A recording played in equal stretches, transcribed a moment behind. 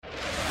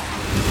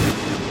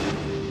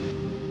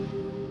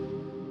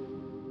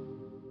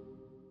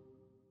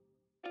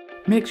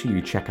Make sure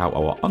you check out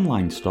our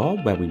online store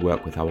where we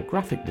work with our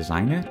graphic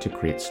designer to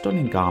create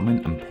stunning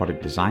garment and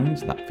product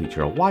designs that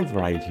feature a wide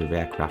variety of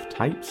aircraft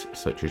types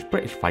such as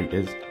British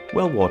fighters,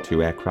 World War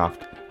II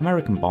aircraft,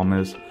 American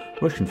bombers,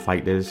 Russian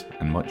fighters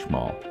and much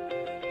more.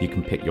 You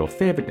can pick your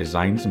favourite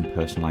designs and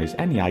personalise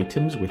any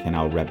items within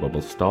our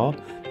Redbubble store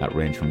that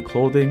range from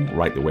clothing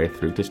right the way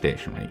through to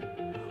stationery.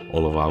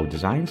 All of our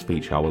designs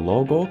feature our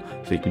logo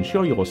so you can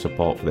show your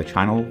support for the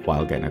channel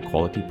while getting a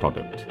quality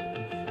product.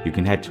 You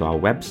can head to our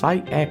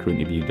website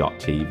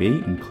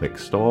aircrewinterview.tv and click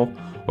store,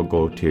 or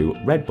go to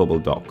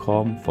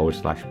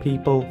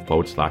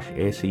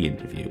redbubble.com/people/AC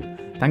interview.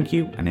 Thank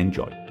you and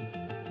enjoy.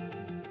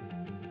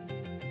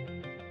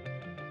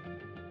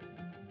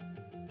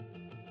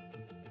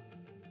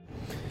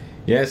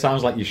 Yeah, it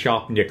sounds like you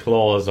sharpened your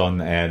claws on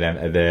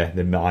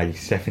the My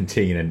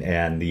 17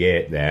 and the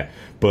 8 there.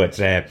 But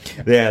yeah,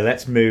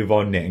 let's move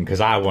on, Nitin,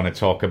 because I want to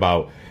talk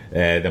about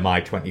the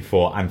My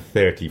 24 and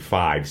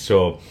 35.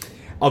 So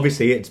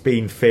obviously, it's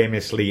been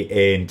famously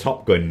in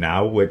Top Gun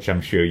now, which I'm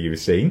sure you've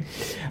seen.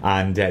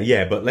 And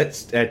but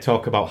let's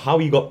talk about how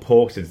you got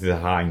ported to the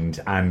Hind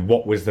and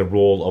what was the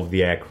role of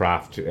the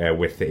aircraft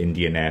with the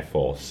Indian Air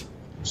Force.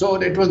 So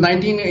it was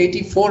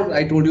 1984,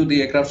 I told you,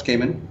 the aircrafts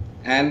came in.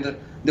 And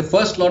the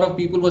first lot of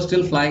people were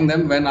still flying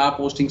them when our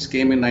postings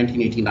came in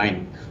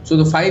 1989. So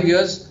the 5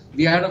 years,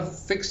 we had a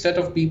fixed set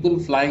of people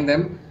flying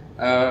them.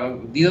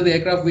 These are the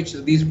aircraft which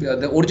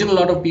the original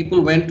lot of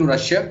people went to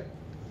Russia.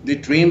 They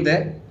trained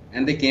there.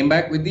 And they came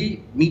back with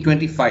the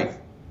Mi-25.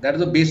 That is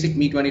the basic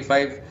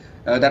Mi-25.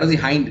 That is the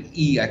Hind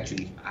E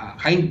actually.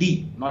 Hind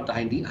D, not the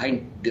Hind E,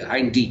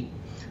 Hind D,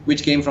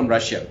 which came from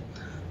Russia.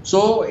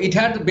 So it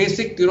had the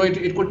basic,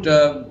 it could,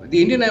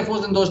 the Indian Air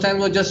Force in those times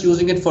was just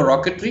using it for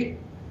rocketry,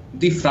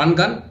 the front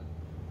gun,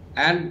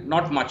 and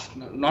not much,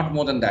 not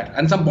more than that,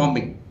 and some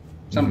bombing,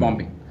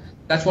 bombing.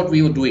 That's what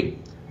we were doing.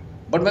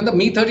 But when the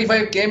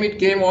Mi-35 came, it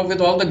came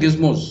with all the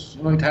gizmos.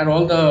 It had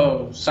all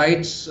the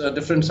sights,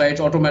 different sights,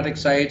 automatic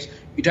sights.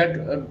 It had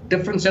a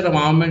different set of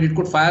armament. It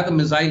could fire the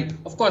missile.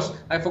 Of course,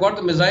 I forgot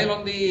the missile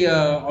on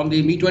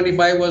the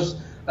Mi-25 was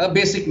a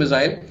basic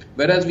missile,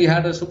 whereas we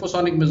had a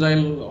supersonic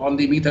missile on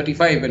the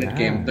Mi-35 when it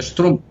came, the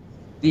Strum,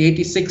 the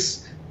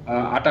 86.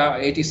 ATA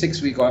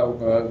 86 we call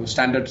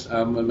standard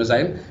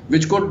missile,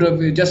 which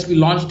could just be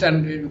launched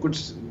and it could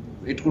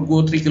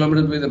go 3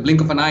 kilometers with a blink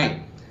of an eye,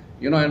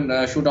 and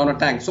shoot down a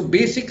tank. So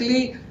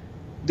basically,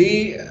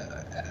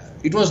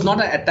 it was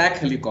not an attack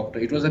helicopter;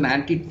 it was an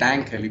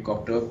anti-tank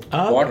helicopter.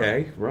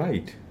 Okay,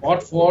 right.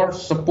 Bought for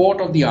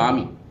support of the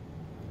army,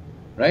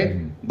 right?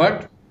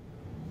 But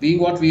being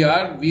what we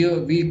are,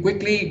 we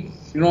quickly,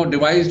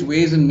 devised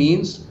ways and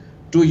means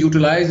to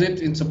utilize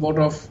it in support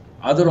of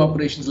other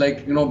operations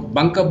like,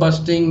 bunker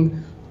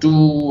busting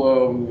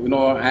to,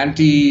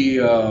 anti,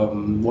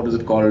 what is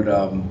it called,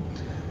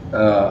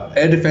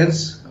 air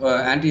defense,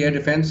 anti-air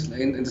defense,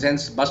 in the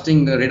sense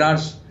busting the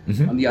radars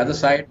on the other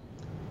side.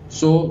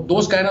 So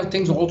those kind of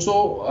things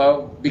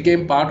also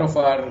became part of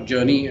our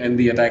journey in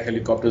the attack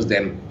helicopters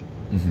then.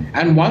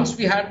 And once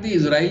we had the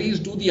Israelis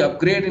do the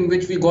upgrade in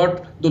which we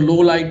got the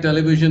low light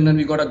television and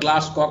we got a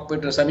glass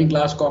cockpit, a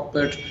semi-glass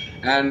cockpit,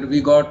 and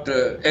we got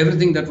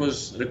everything that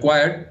was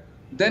required,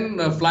 then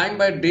flying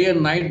by day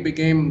and night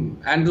became,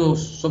 and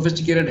those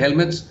sophisticated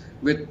helmets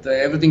with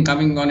everything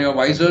coming on your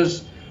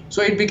visors.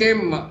 So it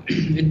became a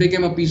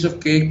piece of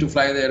cake to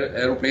fly the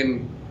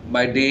aeroplane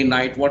by day,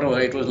 night, whatever.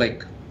 It was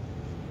like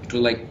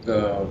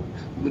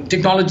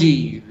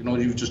technology,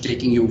 which was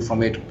taking you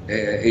from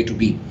A to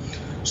B.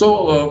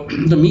 So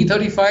the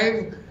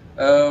Mi-35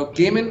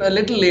 came in a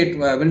little late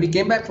when we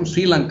came back from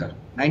Sri Lanka,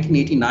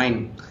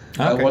 1989.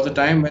 Was the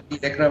time when the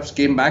aircrafts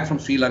came back from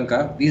Sri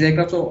Lanka. These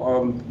aircrafts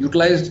were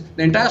utilized.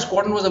 The entire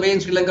squadron was away in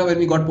Sri Lanka when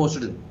we got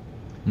posted in.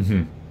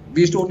 We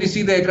used to only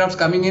see the aircrafts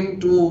coming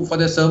in for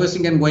their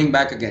servicing and going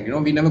back again.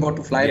 We never got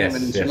to fly them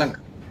in Sri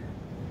Lanka.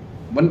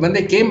 When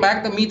they came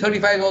back, the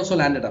Mi-35 also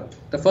landed up,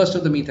 the first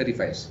of the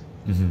Mi-35s.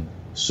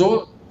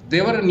 So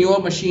they were a newer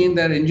machine,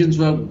 their engines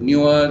were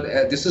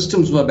newer, the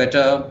systems were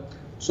better.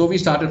 So we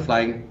started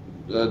flying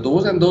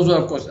those, and those were,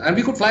 of course, and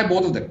we could fly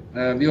both of them.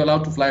 We were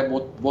allowed to fly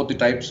both the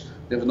types.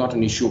 There was not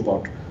an issue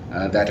about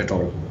that at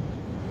all.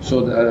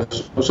 So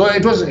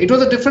it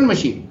was a different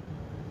machine.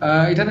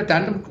 It had a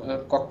tandem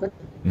cockpit.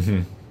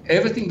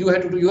 Everything you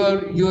had to do,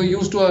 you are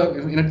used to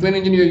in a twin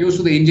engine. You are used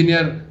to the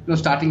engineer,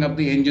 starting up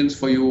the engines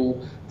for you,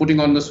 putting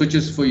on the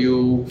switches for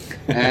you,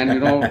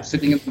 and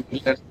sitting in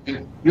the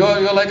middle.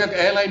 You're like an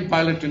airline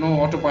pilot,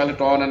 autopilot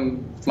on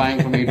and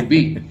flying from A to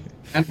B,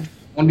 and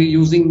only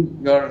using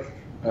your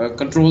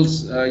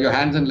controls, your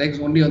hands and legs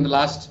only in the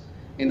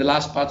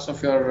last parts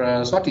of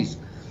your sorties.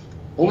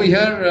 Over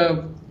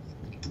here,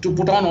 to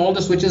put on all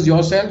the switches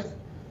yourself,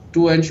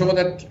 to ensure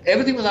that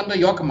everything was under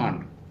your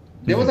command.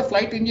 There was a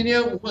flight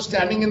engineer who was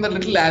standing in the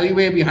little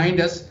alleyway behind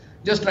us,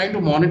 just trying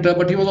to monitor,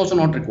 but he was also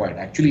not required.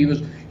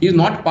 Actually, he's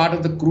not part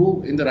of the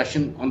crew on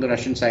the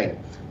Russian side.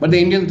 But the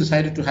Indians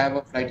decided to have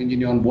a flight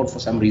engineer on board for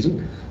some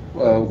reason,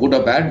 good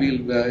or bad.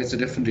 It's a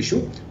different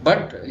issue.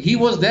 But he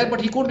was there,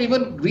 but he couldn't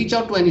even reach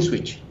out to any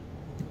switch.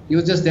 He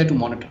was just there to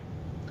monitor.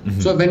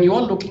 So when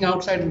you're looking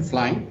outside and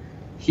flying,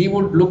 he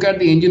would look at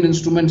the engine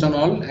instruments and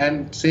all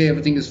and say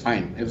everything is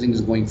fine, everything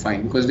is going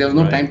fine, because there was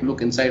no time to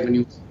look inside when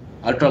you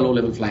ultra low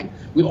level flying.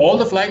 With all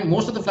the flying,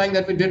 most of the flying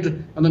that we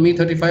did on the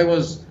Mi-35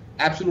 was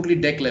absolutely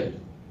deck level.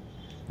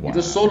 Wow. It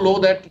was so low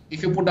that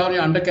if you put down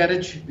your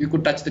undercarriage, you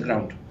could touch the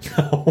ground.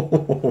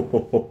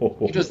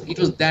 It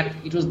was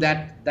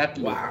that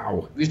low.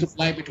 Wow. We used to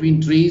fly between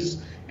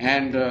trees,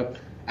 and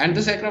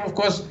this aircraft, of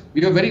course,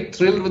 we were very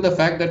thrilled with the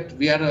fact that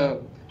we had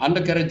a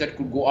undercarriage that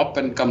could go up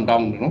and come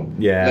down,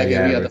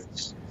 every other.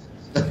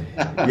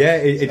 Yeah,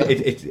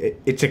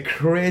 it's a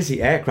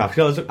crazy aircraft.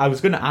 I was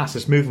going to ask,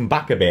 just moving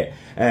back a bit,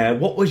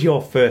 what was your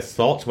first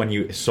thoughts when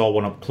you saw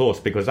one up close?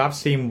 Because I've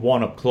seen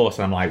one up close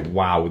and I'm like,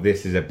 wow,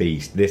 this is a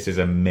beast. This is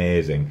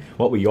amazing.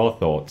 What were your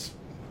thoughts?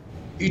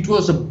 It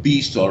was a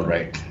beast, all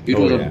right. It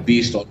was a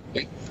beast, all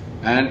right.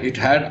 And it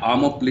had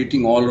armor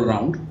plating all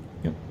around.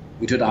 Yep.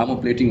 It had armor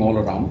plating all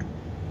around.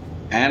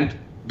 And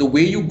the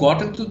way you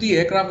got into the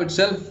aircraft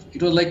itself,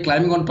 it was like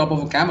climbing on top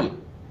of a camel.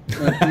 You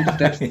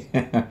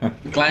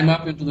climb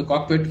up into the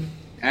cockpit,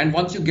 and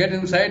once you get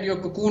inside, you're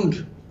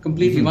cocooned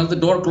completely. Once the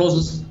door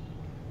closes,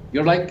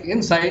 you're like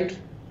inside,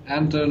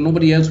 and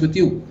nobody else with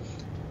you.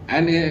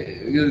 And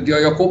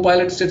your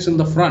co-pilot sits in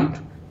the front,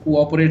 who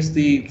operates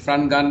the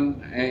front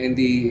gun in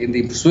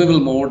the swivel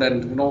mode,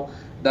 and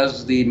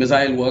does the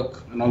missile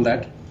work and all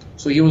that.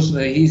 So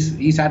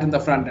he sat in the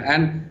front,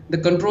 and the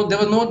control, there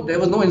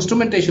was no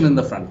instrumentation in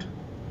the front.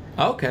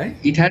 Okay.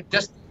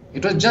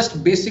 It was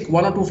just basic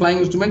 1 or 2 flying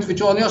instruments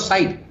which were on your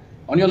side,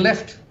 on your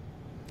left.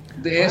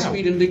 The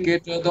airspeed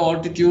indicator, the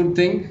altitude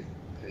thing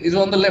is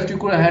on the left. You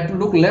could have had to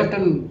look left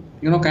and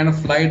kind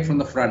of fly it from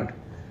the front.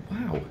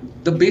 Wow.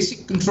 The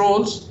basic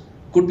controls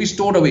could be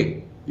stored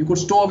away. You could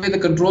store away the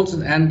controls,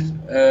 and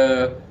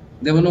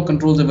there were no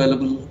controls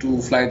available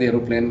to fly the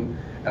aeroplane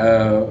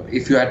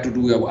if you had to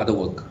do your other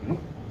work.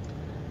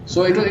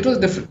 So it was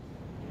different.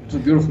 It was a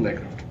beautiful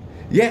aircraft.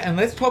 Yeah, and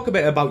let's talk a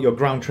bit about your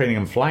ground training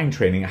and flying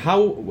training.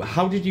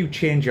 How did you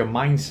change your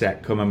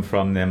mindset coming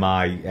from the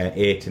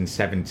Mi-8 and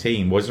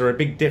 17? Was there a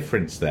big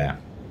difference there?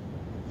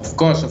 Of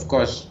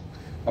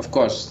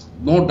course.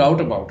 No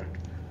doubt about it.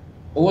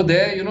 Over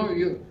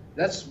there,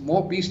 that's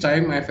more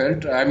peacetime, I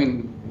felt. I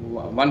mean,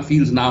 one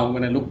feels now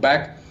when I look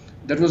back,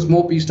 that was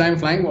more peacetime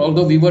flying,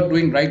 although we were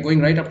going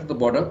right up to the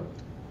border,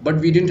 but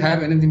we didn't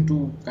have anything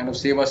to kind of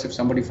save us if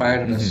somebody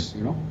fired at us,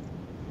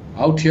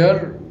 Out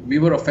here, we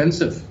were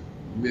offensive.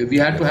 We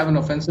had to have an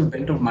offensive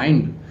bent of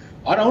mind.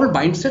 Our whole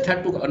mindset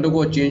had to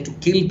undergo a change to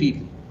kill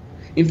people.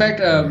 In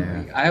fact,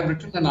 I have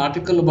written an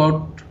article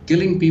about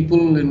killing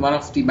people in one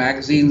of the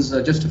magazines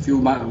just a few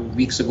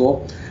weeks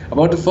ago,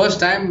 about the first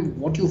time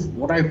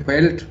what I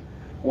felt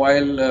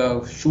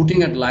while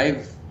shooting at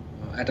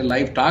a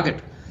live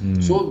target.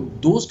 So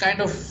those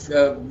kind of,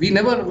 we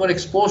never were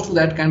exposed to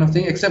that kind of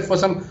thing, except for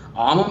some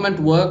armament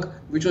work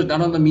which was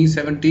done on the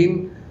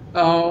Mi-17,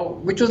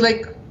 which was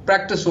like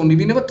practice only.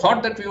 We never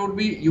thought that we would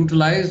be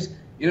utilized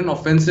in an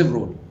offensive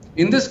role.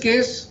 In this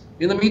case,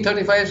 in the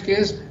Mi-35's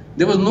case,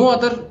 there was no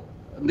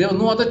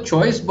other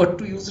choice but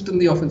to use it in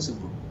the offensive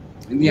role,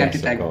 in the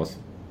anti-tank.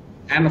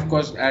 And of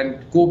course,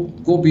 and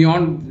go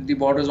beyond the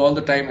borders all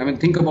the time. I mean,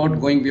 think about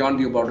going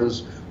beyond your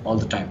borders all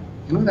the time.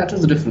 That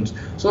was the difference.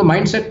 So the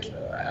mindset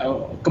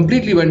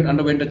completely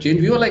underwent a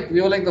change. We were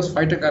like those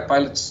fighter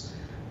pilots,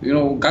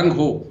 gung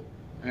ho,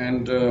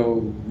 and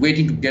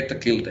waiting to get the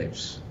kill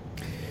types.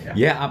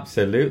 Yeah,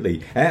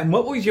 absolutely. And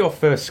what was your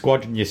first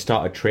squadron you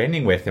started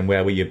training with, and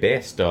where were you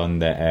based on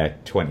the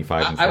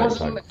 25 and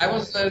 35? I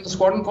was in a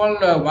squadron called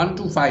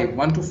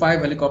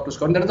 125 helicopter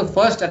squadron. That is the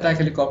first attack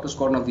helicopter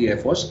squadron of the Air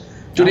Force.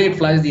 Today it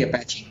flies the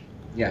Apache.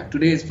 Yeah,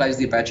 today it flies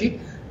the Apache.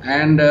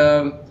 And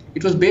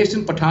it was based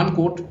in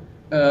Pathankot,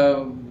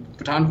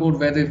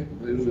 where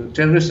the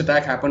terrorist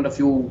attack happened a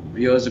few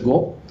years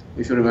ago,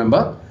 if you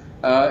remember.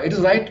 It is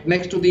right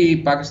next to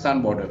the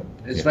Pakistan border.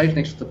 It's right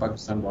next to the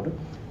Pakistan border.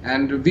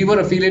 And we were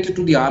affiliated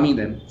to the army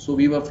then. So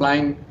we were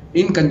flying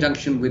in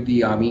conjunction with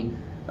the army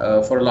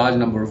for a large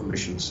number of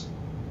missions.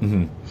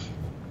 Mm-hmm.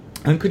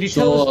 And could you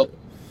tell us...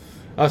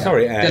 Oh,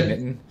 sorry.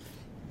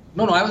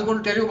 No, I was going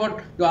to tell you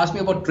about... You asked me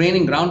about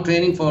training, ground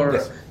training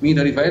for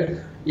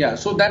Mi-35. Yeah,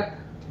 so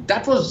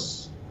that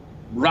was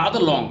rather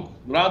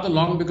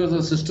long because of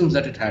the systems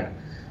that it had.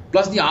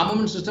 Plus the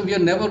armament system, we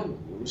had never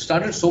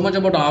studied so much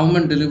about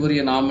armament delivery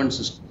and armament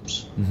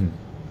systems. Mm-hmm.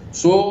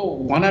 So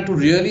one had to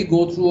really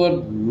go through a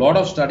lot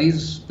of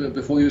studies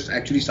before you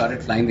actually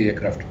started flying the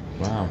aircraft.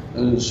 Wow.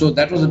 So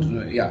that was a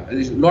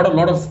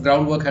lot of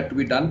groundwork had to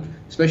be done,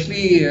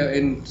 especially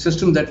in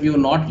systems that we were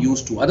not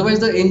used to.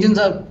 Otherwise, the engines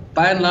are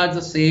by and large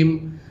the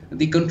same.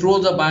 The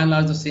controls are by and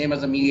large the same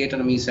as a Mi-8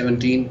 and a Mi-17.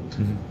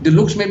 Mm-hmm. The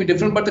looks may be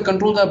different, but the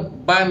controls are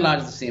by and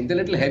large the same. They're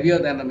a little heavier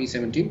than a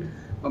Mi-17,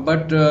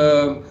 but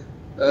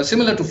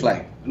similar to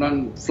flying.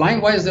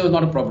 Flying wise, there was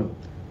not a problem.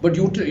 But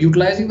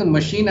utilizing the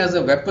machine as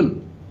a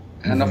weapon,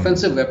 an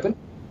offensive weapon,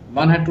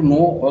 one had to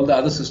know all the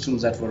other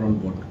systems that were on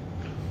board.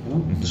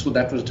 So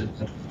that was the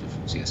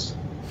difference, yes.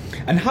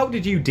 And how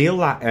did you deal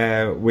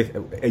that with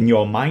in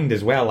your mind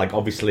as well? Like,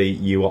 obviously,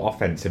 you were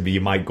offensive.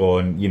 You might go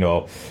and,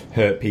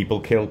 hurt people,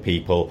 kill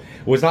people.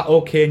 Was that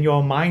okay in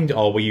your mind,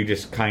 or were you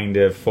just kind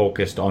of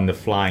focused on the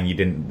flying?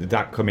 Did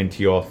that come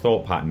into your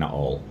thought pattern at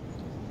all?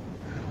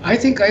 I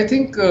think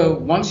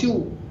once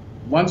you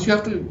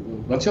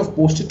have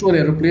posted to an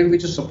aeroplane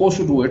which is supposed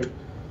to do it,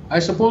 I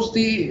suppose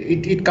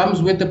it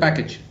comes with the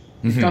package.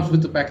 It comes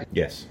with the package.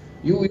 Yes.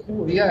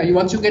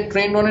 Once you get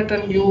trained on it,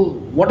 and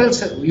what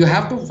else? You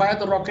have to fire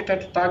the rocket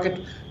at a target.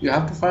 You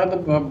have to fire the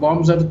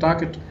bombs at the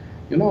target.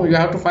 You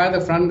have to fire the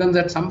front guns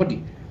at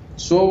somebody.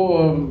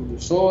 So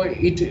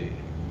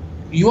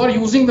you are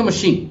using the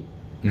machine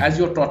as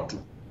you're taught to,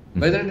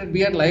 whether it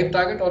be a live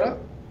target or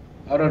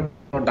a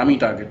dummy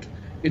target.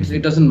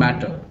 It doesn't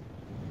matter.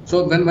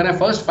 So when I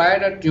first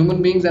fired at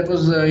human beings, that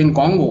was in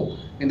Congo,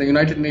 in the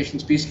United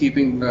Nations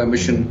peacekeeping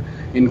mission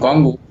in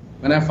Congo.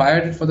 When I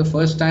fired it for the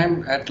first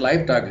time at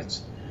live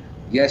targets,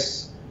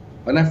 yes.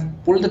 When I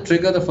pulled the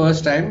trigger the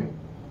first time,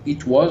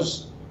 it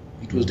was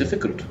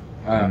difficult.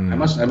 I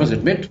must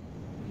admit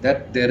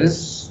that there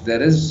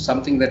is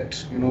something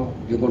that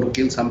you're going to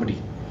kill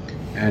somebody,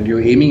 and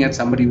you're aiming at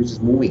somebody which is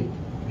moving.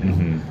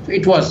 So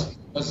it was,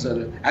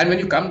 and when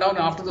you come down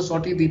after the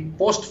sortie, the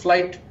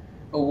post-flight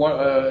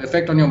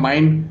effect on your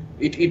mind,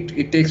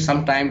 it takes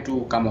some time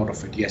to come out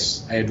of it.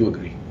 Yes, I do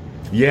agree.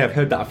 Yeah, I've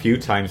heard that a few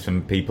times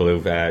from people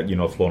who've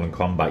flown in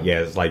combat.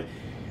 Yeah, it's like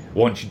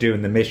once you're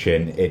doing the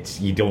mission,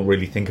 you don't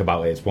really think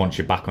about it. It's once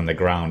you're back on the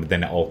ground,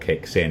 then it all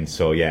kicks in.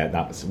 So yeah,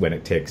 that's when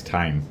it takes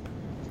time.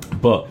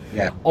 But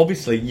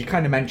obviously, you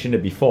kind of mentioned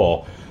it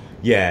before.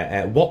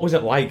 Yeah, what was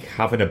it like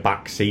having a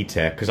back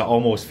seater? Because it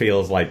almost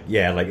feels like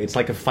it's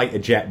like a fighter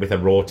jet with a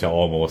rotor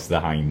almost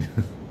behind.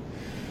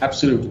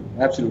 Absolutely.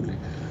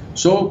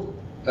 So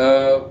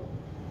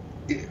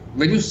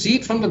when you see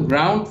it from the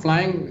ground,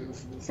 flying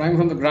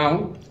from the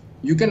ground,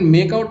 you can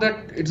make out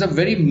that it's a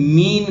very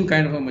mean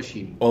kind of a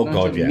machine. Oh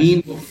God, yes. Mean.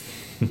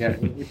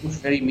 It was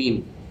very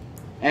mean.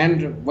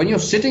 And when you're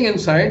sitting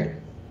inside,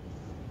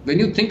 when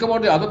you think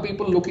about the other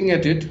people looking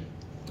at it,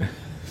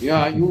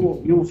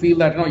 you feel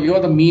that you're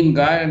the mean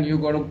guy and you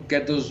got to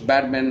get those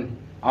bad men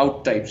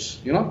out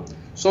types.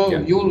 So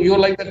you're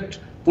like that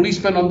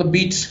policeman on the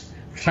beach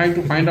trying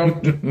to find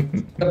out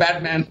the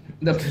bad man,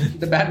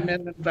 the bad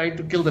men, and trying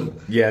to kill them.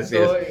 Yes.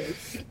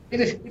 It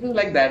is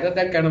like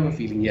that kind of a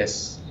feeling.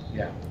 Yes.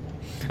 Yeah.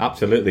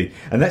 Absolutely.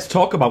 And let's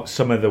talk about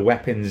some of the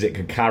weapons it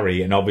could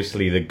carry, and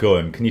obviously the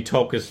gun. Can you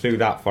talk us through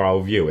that for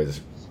our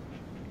viewers?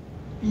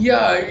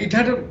 Yeah, it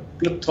had a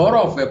plethora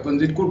of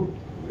weapons. It could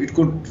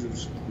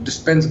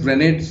dispense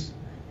grenades.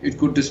 It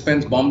could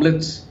dispense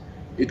bomblets.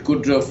 It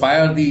could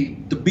fire the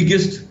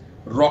biggest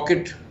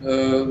rocket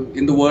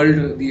in the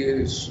world,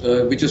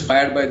 which is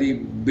fired by the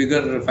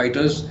bigger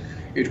fighters.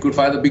 It could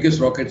fire the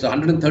biggest rockets,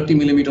 130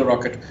 millimeter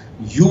rocket,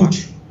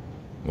 huge.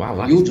 Wow,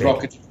 that's huge big.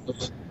 rocket.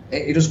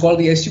 It was called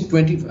the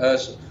Su-20.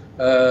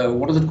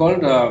 What is it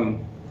called?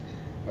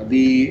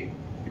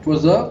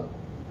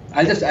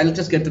 I'll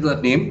just get to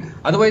that name.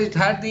 Otherwise, it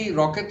had the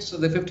rockets,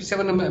 the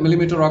 57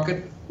 millimeter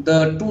rocket,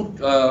 the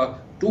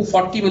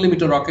 240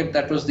 millimeter rocket.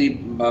 That was the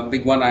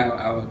big one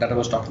that I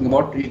was talking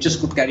about. It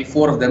just could carry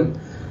 4 of them.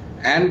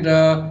 And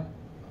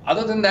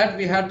other than that,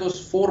 we had those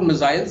 4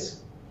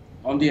 missiles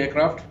on the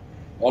aircraft,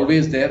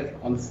 always there,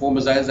 on 4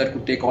 missiles that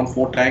could take on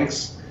 4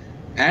 tanks.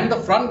 And the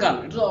front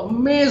gun, it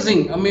was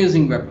an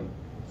amazing weapon.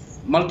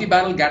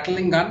 Multi-barrel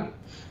Gatling gun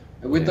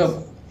with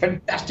a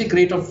fantastic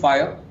rate of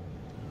fire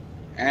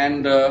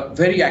and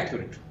very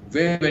accurate,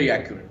 very, very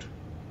accurate.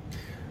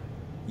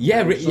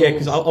 Yeah,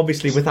 because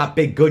obviously with that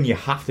big gun, you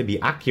have to be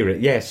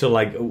accurate. Yeah, so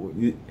like,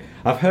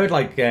 I've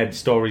heard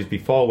stories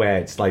before where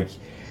it's like,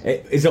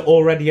 is it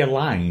already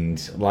aligned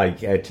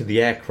to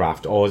the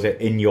aircraft, or is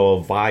it in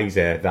your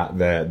visor that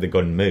the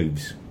gun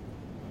moves?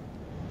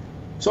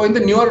 So in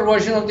the newer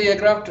version of the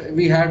aircraft,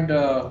 we had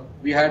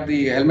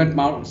the helmet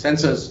mount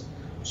sensors,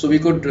 so we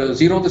could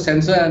zero the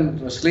sensor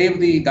and slave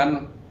the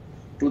gun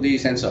to the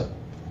sensor.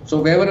 So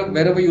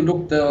wherever you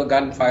looked, the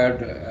gun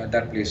fired at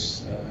that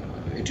place.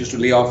 It used to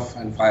lay off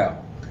and fire.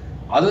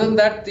 Other than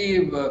that,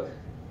 the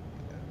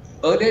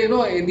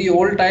earlier, in the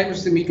old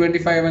times, the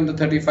Mi-25 and the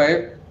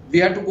 35, we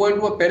had to go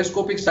into a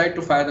periscopic sight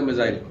to fire the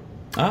missile.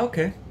 Ah,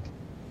 okay.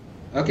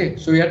 Okay,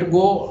 so we had to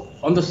go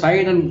on the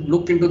side and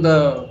look into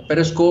the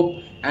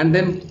periscope, and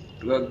then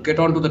get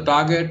onto the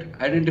target,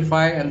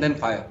 identify, and then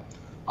fire.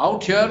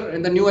 Out here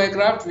in the new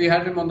aircraft, we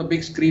had him on the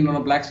big screen, on a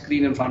black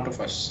screen in front of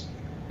us,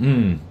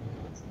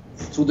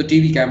 through the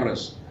TV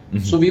cameras.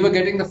 So we were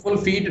getting the full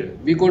feed.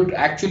 We could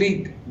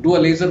actually do a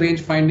laser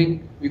range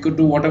finding. We could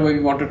do whatever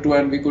we wanted to,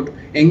 and we could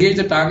engage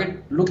the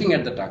target looking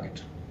at the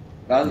target,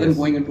 rather than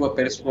going into a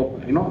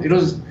periscope. It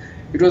was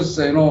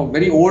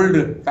very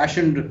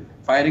old-fashioned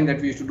firing that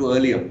we used to do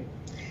earlier.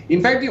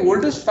 In fact, the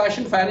oldest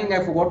fashioned firing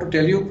I forgot to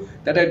tell you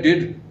that I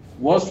did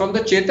was from the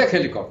Chetak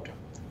helicopter.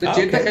 The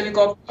Chetak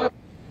helicopter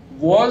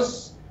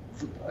was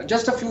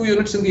just a few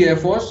units in the Air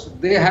Force.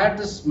 They had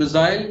this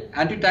missile,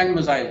 anti-tank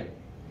missile.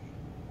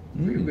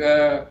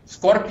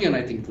 Scorpion,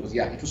 I think it was.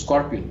 Yeah, it was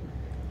Scorpion.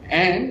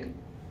 And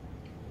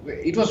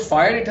it was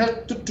fired. It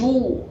had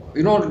two,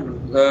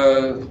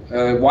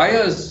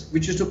 wires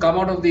which used to come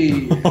out of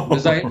the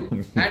missile,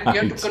 and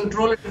you had to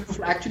control it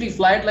to actually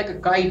fly it like a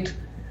kite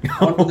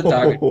onto the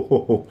target.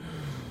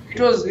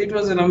 It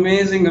was an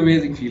amazing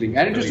feeling,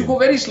 and it used to go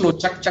very slow.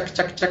 Chuck.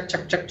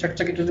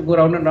 It used to go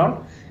round and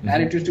round,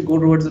 and it used to go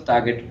towards the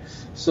target.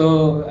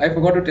 So I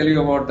forgot to tell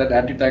you about that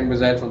anti-tank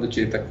missile from the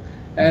Chetak,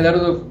 and that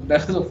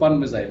was a fun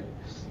missile.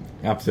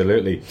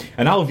 Absolutely.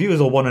 And our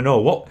viewers will want to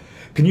know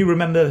can you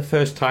remember the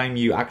first time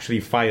you actually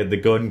fired the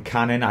gun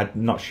cannon? I'm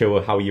not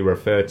sure how you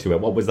refer to it.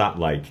 What was that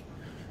like?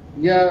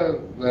 Yeah,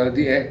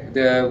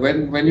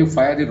 when you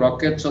fire the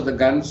rockets or the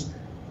guns,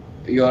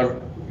 your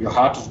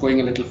heart is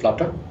going a little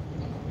flutter.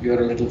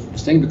 You're a little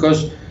thing,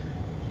 because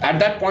at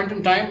that point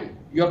in time,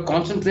 your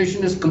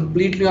concentration is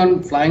completely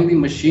on flying the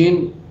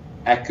machine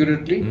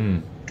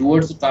accurately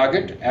towards the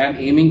target and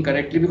aiming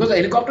correctly. Because the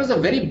helicopter is a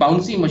very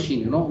bouncy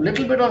machine.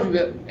 Little bit of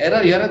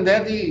error here and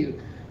there, the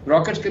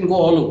rockets can go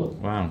all over.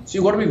 Wow. So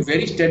you got to be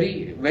very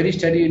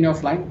steady in your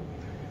flying.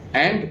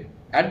 And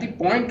at the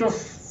point of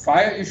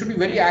fire, you should be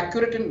very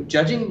accurate in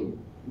judging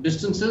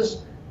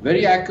distances,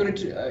 very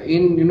accurate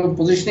in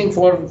positioning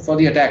for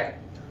the attack.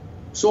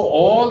 So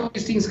all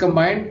these things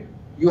combined,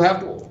 you have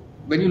to,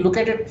 when you look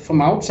at it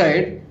from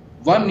outside,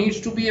 one needs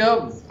to be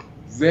a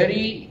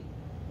fairly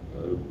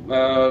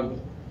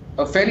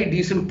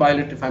decent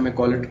pilot, if I may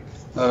call it,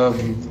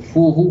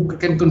 who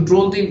can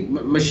control the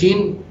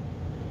machine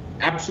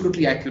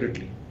absolutely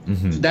accurately.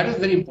 So that is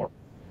very important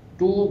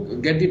to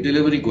get the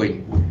delivery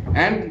going.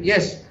 And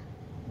yes,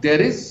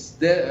 there is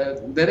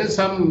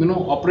some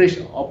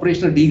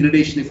operational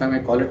degradation, if I may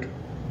call it,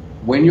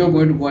 when you're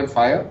going to go and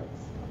fire.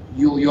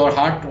 Your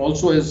heart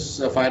also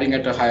is firing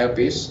at a higher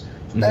pace.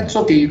 So that's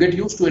okay. You get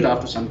used to it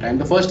after some time.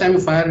 The first time you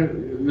fire,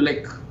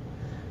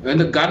 when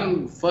the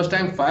gun first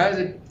time fires,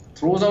 it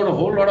throws out a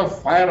whole lot of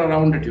fire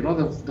around it.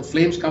 The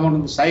flames come out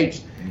on the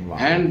sides,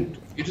 and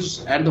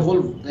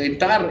the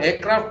entire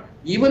aircraft,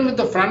 even with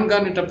the front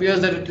gun, it appears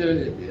that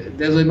the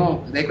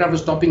aircraft is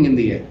stopping in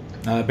the air.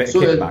 A bit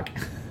of kickback.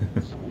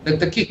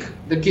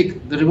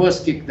 the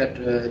reverse kick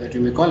that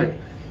you may call it.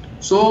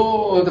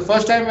 So the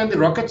first time when the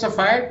rockets are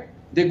fired,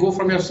 they go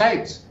from your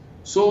sides.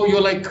 So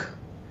you're like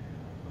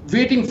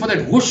waiting for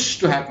that whoosh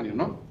to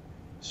happen,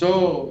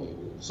 So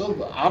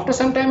after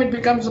some time it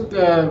becomes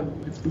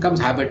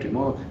habit,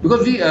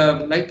 Because we,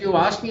 like you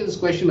asked me this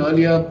question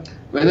earlier,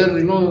 whether,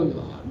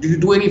 did you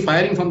do any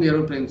firing from the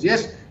aeroplanes?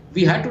 Yes,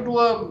 we had to do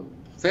a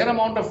fair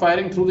amount of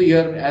firing through the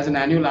year as an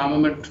annual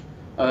armament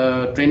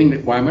training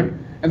requirement.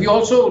 And we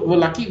also were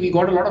lucky, we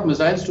got a lot of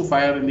missiles to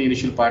fire in the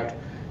initial part.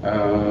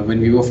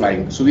 When we were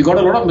flying. So we got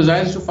a lot of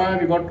missiles to fire,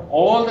 we got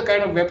all the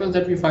kind of weapons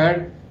that we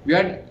fired. We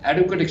had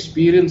adequate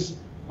experience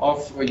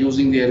of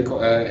using the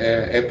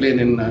airplane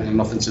in an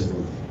offensive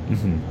role.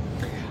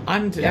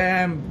 And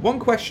one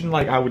question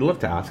I would love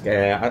to ask,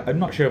 I'm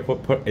not sure if I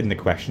put in the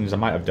questions, I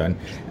might have done.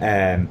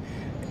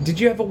 Did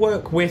you ever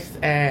work with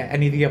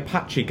any of the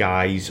Apache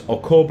guys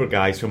or Cobra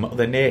guys from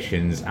other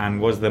nations,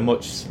 and was there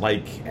much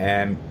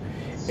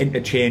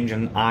interchange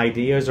and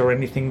ideas or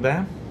anything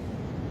there?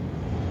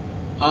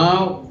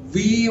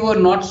 We were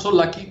not so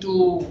lucky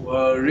to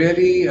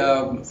really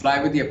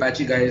fly with the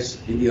Apache guys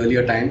in the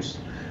earlier times.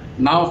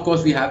 Now, of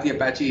course, we have the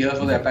Apache here,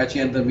 so the Apache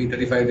and the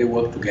Mi-35, they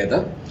work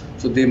together.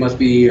 So they must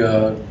be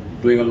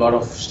doing a lot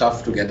of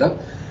stuff together.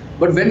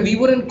 But when we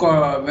were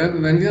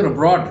when we were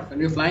abroad, when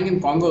we were flying in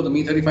Congo, the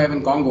Mi-35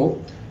 in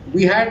Congo,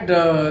 we had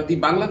the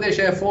Bangladesh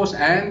Air Force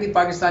and the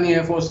Pakistani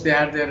Air Force, they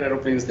had their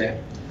aeroplanes there.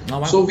 Oh,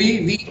 wow. So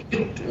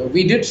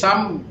we did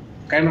some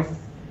kind of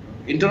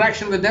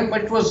interaction with them,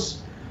 but it was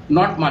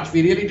not much.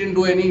 We really didn't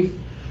do any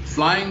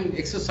flying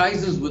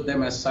exercises with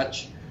them as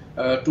such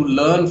to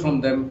learn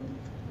from them.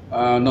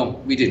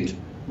 No, we didn't.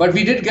 But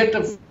we did get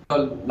a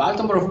large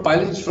number of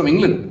pilots from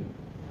England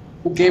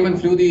who came and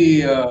flew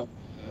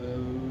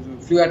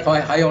at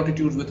high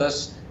altitudes with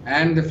us,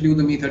 and they flew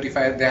the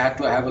Mi-35. They had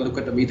to have a look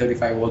at the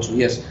Mi-35 also.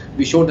 Yes,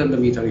 we showed them the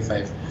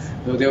Mi-35.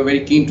 So they were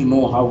very keen to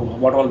know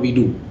what all we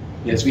do.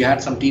 Yes, we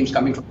had some teams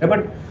coming from there,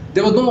 but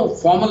there was no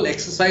formal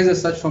exercise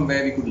as such from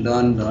where we could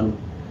learn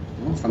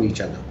from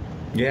each other.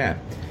 Yeah.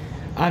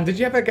 And did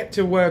you ever get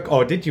to work,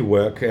 or did you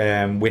work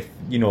with,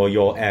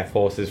 your Air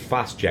Force's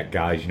fast jet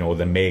guys, the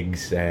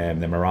MiGs,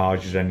 the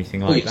Mirages, or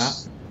anything like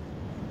that?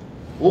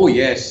 Oh,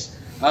 yes.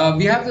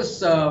 We have this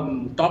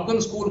Top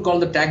Gun school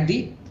called the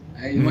TACD.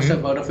 You must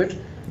have heard of it.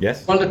 Yes.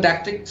 It's called the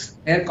Tactics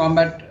Air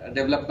Combat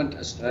Development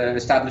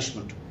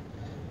Establishment.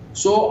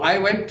 So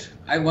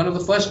one of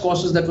the first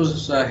courses that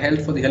was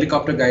held for the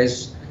helicopter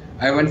guys,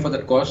 I went for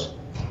that course,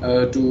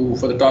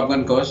 for the Top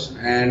Gun course.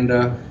 And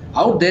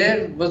out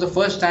there was the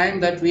first time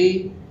that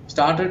we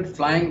started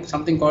flying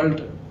something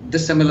called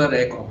dissimilar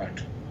air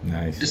combat.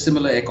 Nice.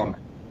 Dissimilar air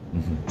combat.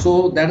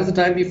 So that is the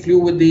time we flew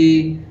with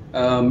the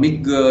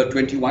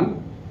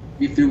MiG-21.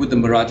 We flew with the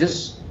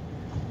Mirages.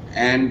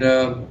 and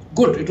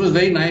good. It was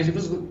very nice. It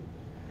was good.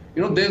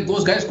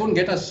 Those guys couldn't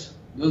get us.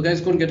 Those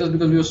guys couldn't get us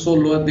because we were so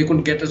low. They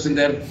couldn't get us in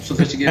their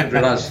sophisticated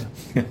radars.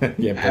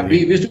 Yeah,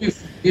 we used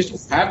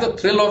to have the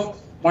thrill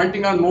of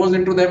pointing our nose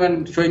into them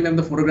and showing them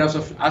the photographs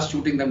of us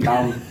shooting them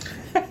down.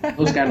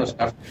 Those kind of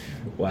stuff.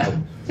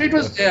 Wow. So it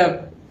was,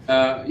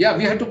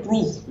 we had to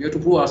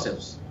prove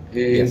ourselves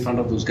in front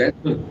of those guys.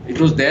 It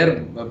was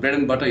their bread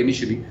and butter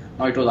initially.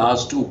 Now it was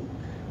ours too.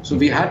 So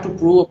we had to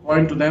prove a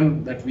point to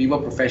them that we were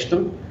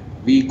professional.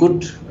 We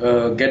could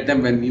get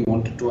them when we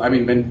wanted to. I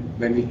mean,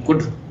 when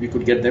we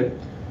could get them.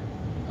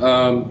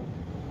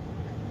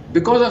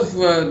 Because of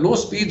low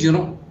speeds,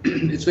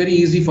 it's very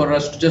easy for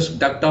us to just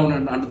duck down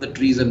and under the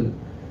trees and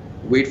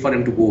wait for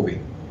him to go away.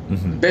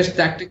 Mm-hmm. Best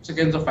tactics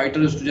against a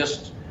fighter is to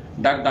just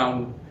duck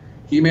down.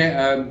 He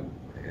may,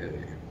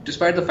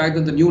 despite the fact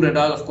that the new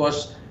radars, of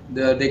course,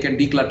 they can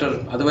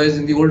declutter. Otherwise,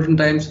 in the olden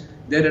times,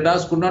 their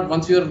radars could not.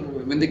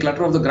 When they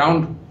clutter off the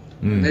ground,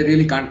 they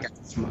really can't catch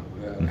us.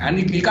 And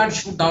he can't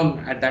shoot down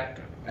at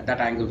that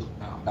angle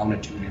down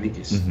at you in any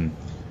case. Mm-hmm.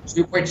 So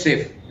you're quite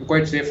safe. You're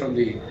quite safe from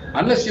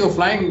unless you're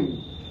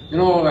flying,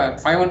 at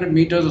 500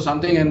 meters or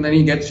something, and then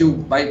he gets you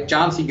by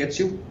chance. He gets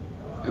you.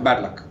 You're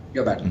bad luck.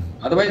 You're bad luck.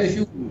 Mm-hmm. Otherwise,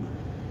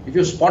 if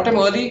you spot him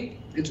early,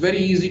 it's very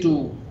easy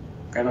to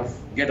kind of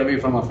get away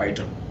from a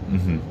fighter.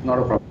 Mm-hmm. Not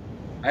a problem.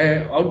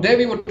 Out there,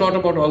 we were taught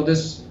about all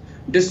this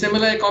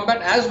dissimilar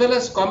combat as well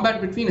as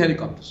combat between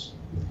helicopters.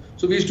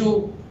 So we used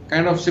to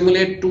kind of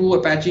simulate two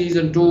Apaches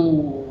and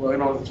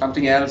two,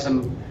 something else,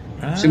 and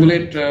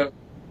simulate.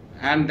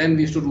 And then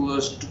we used to do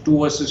two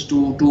versus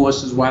two, 2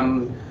 versus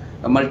 1,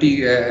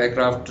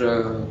 multi-aircraft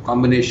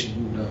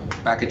combination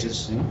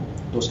packages,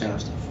 those kind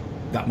of stuff.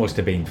 That must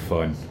have been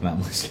fun. That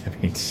must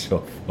have been so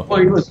fun. Oh,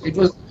 it was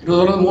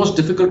one of the most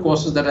difficult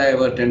courses that I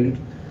ever attended.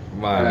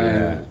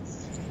 Wow.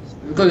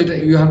 Because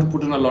you have to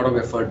put in a lot of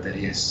effort there.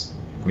 Yes.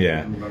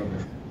 Yeah.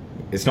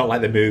 It's not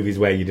like the movies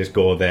where you just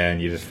go there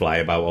and you just fly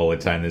about all the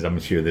time. I'm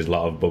sure there's a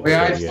lot of books.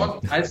 Yeah,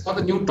 I saw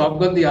the new Top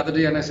Gun the other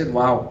day, and I said,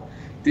 "Wow,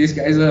 these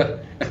guys are,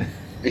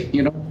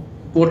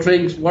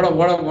 portraying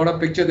what a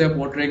picture they're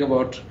portraying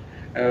about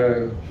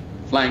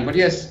flying." But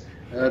yes,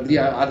 for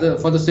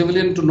the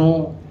civilian to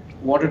know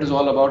what it is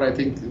all about, I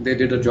think they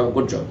did a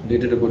good job. They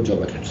did a good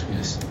job at it.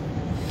 Yes.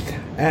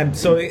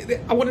 So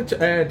I wanted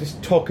to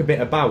just talk a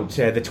bit about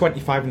the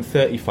 25 and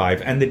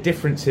 35 and the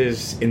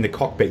differences in the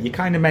cockpit. You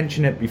kind of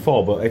mentioned it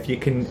before, but if you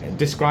can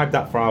describe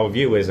that for our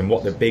viewers and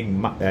what the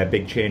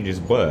big changes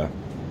were.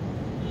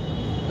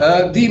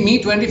 The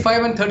Mi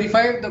 25 and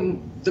 35,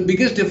 the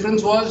biggest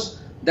difference was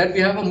that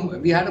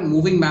we had a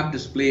moving map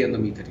display in the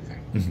Mi 35.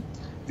 Mm-hmm.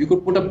 We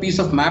could put a piece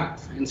of map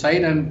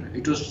inside, and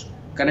it was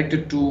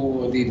connected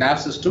to the nav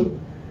system,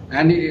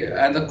 and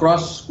the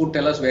cross would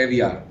tell us where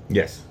we are.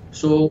 Yes.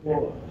 So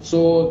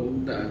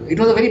it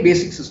was a very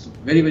basic system,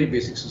 very, very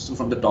basic system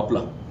from the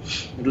Doppler.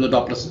 It was a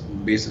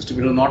Doppler-based system.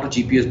 It was not a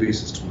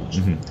GPS-based system also.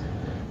 Mm-hmm.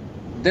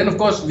 Then, of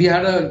course, we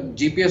had a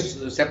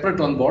GPS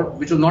separate on board,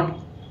 which was not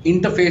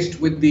interfaced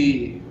with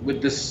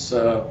this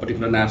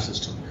particular nav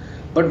system.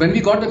 But when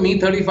we got the Mi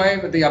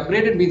 35, the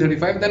upgraded Mi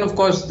 35, then of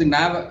course the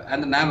nav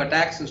and the nav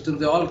attack systems,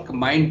 they all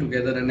combined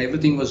together, and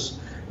everything was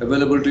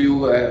available to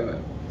you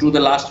to the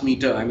last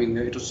meter. I mean,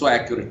 it was so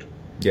accurate.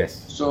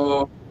 Yes.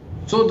 So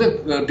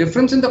the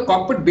difference in the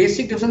cockpit,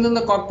 basic difference in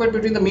the cockpit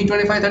between the Mi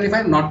 25,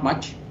 35, not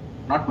much.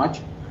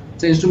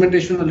 The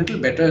instrumentation was a little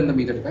better in the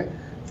Mi 35.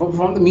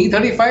 From the Mi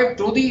 35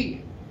 to the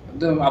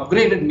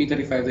upgraded Mi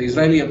 35, the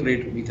Israeli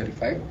upgraded Mi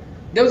 35,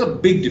 there was a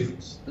big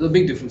difference.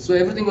 So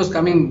everything was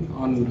coming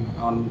on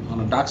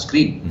a dark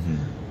screen. Mm-hmm.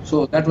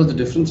 So that was the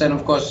difference. And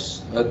of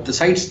course, the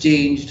sights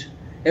changed.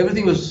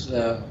 Everything was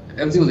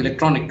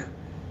electronic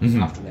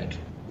after that.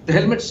 The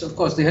helmets, of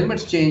course,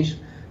 changed.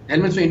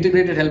 Helmets were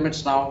integrated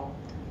helmets now.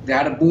 They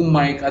had a boom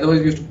mic. Otherwise,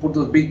 we used to put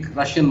those big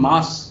Russian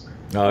masks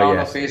around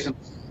our face. And,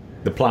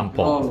 the plant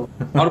pot.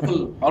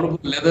 Horrible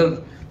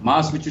leather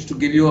mask, which used to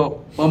give you a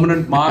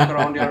permanent mark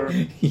around your...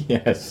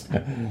 Yes.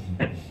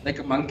 Like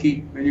a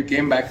monkey when you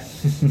came back.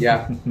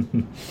 Yeah.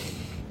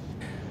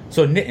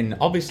 So Nitin,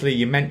 obviously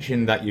you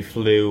mentioned that you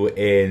flew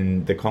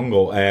in the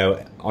Congo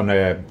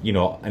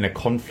in a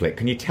conflict.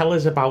 Can you tell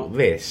us about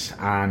this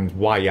and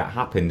why it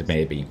happened,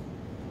 maybe?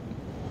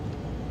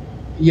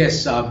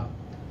 Yes.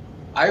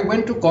 I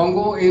went to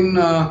Congo in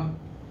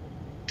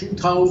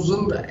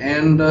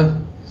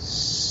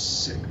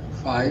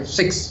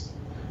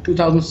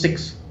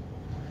 2006.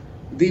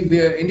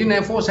 The Indian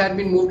Air Force had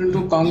been moved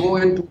into Congo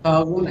in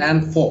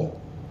 2004.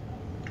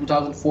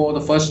 2004,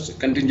 the first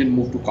contingent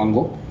moved to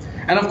Congo.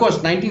 And of course,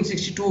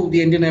 1962,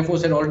 the Indian Air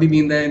Force had already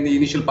been there in the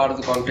initial part of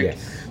the conflict.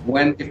 Yes.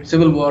 When the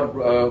civil war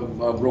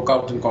broke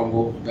out in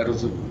Congo. That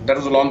was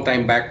a long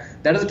time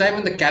back. That is the time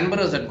when the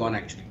Canberras had gone,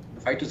 actually.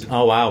 The fighters.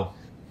 Oh, wow.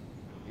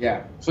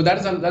 Yeah. So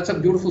that's a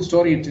beautiful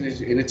story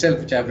in itself,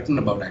 which I've written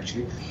about,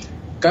 actually.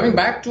 Coming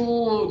back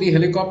to the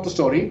helicopter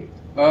story,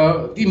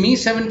 the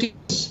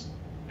Mi-17s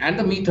and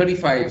the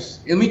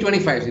Mi-35s,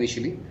 Mi-25s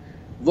initially,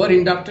 were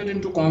inducted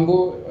into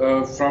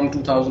Congo from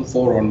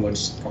 2004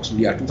 onwards,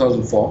 approximately,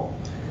 2004.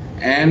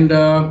 And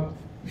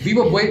We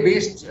were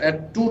based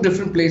at two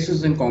different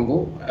places in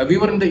Congo. We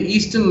were in the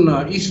eastern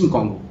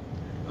Congo,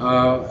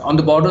 on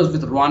the borders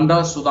with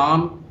Rwanda,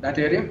 Sudan, that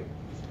area.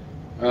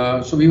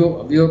 So we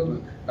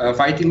were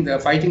fighting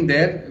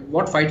there.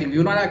 What fighting? We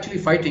were not actually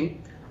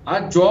fighting.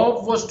 Our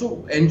job was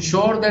to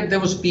ensure that there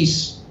was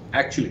peace.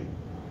 Actually,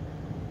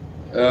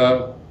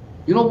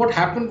 what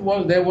happened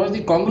was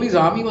the Congolese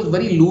army was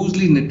very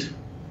loosely knit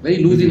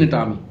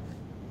army.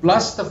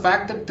 Plus the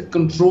fact that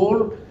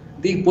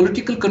the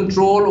political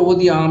control over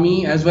the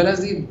army, as well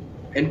as the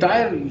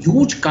entire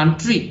huge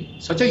country,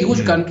 such a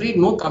huge country,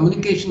 no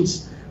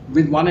communications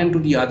with one end to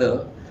the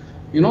other,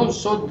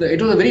 so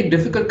it was a very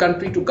difficult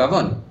country to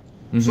govern.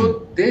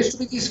 So there used to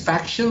be these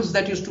factions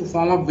that used to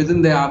form up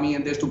within the army,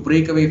 and there used to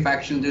break away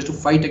factions, there used to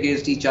fight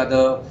against each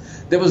other.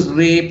 There was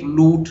rape,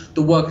 loot,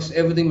 the works,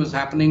 everything was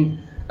happening,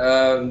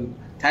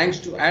 thanks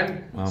to,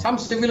 and some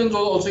civilians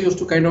also used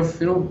to kind of,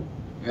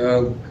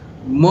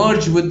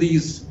 merge with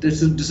these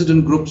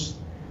dissident groups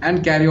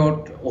and carry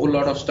out a whole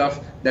lot of stuff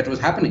that was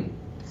happening,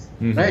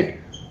 right?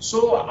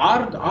 So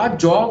our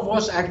job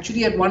was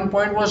actually at one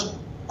point was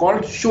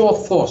called show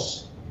of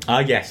force.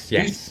 Yes.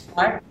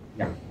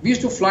 We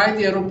used to fly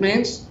the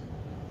aeroplanes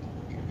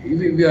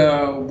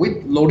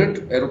with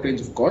loaded aeroplanes,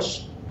 of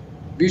course.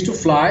 We used to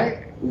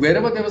fly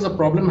wherever there was a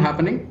problem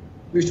happening.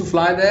 We used to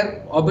fly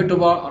there, orbit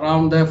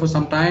around there for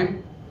some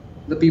time.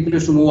 The people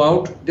used to move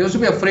out. They used to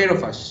be afraid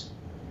of us.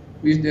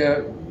 They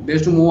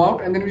used to move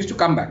out, and then we used to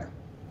come back.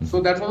 So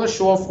that was a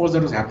show of force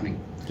that was happening.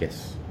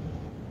 Yes.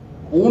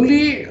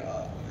 Only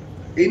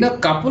in a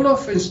couple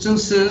of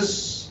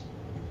instances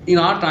in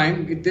our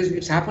time,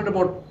 it's happened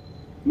about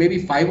maybe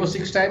 5 or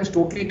 6 times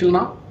totally till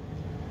now,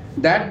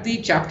 that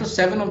the Chapter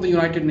 7 of the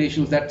United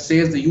Nations that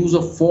says the use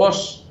of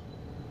force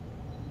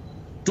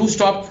to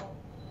stop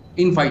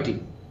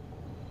infighting.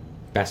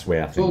 Best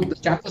way, I think. So the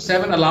Chapter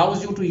 7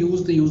 allows you to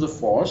use the use of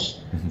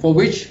force, for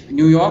which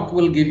New York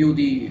will give you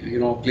the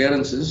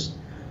clearances.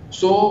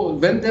 So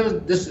when there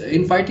was this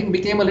infighting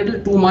became a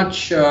little too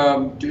much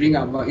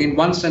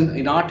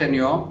in our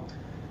tenure,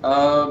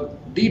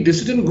 the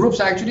dissident groups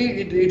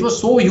actually it was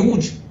so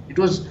huge.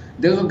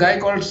 There was a guy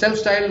called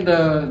self-styled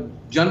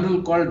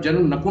general called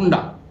General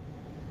Nakunda.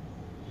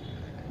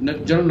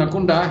 General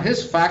Nakunda,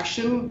 his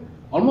faction,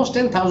 almost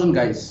 10,000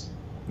 guys.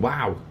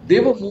 Wow. They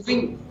were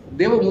moving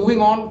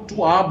on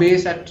to our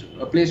base at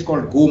a place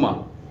called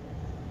Goma.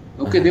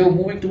 Okay, they were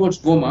moving towards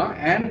Goma,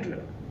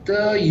 and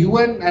the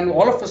UN and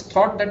all of us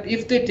thought that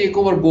if they take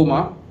over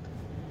Goma,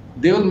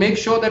 they will make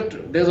sure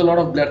that there's a lot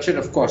of bloodshed,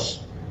 of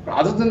course. But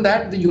other than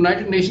that, the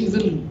United Nations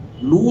will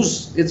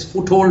lose its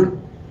foothold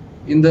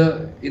in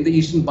the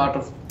eastern part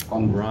of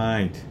Congo.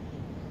 Right.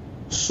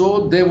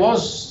 So there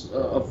was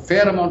a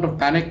fair amount of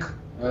panic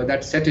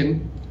that set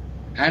in,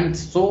 and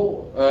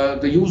so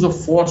the use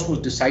of force was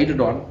decided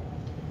on,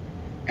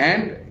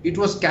 and it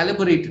was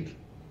calibrated.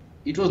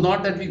 It was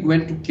not that we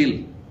went to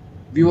kill.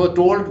 We were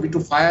told to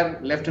fire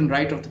left and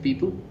right of the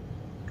people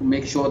to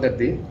make sure that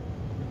they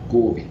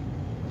go away.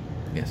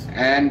 Yes.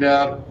 And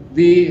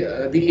the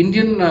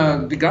Indian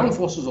the ground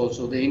forces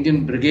also, the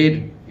Indian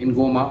brigade in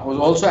Goma was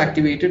also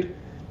activated.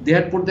 They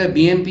had put their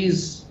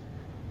BMPs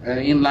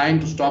in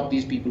line to stop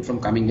these people from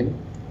coming in,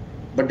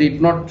 but they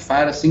did not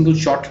fire a single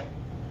shot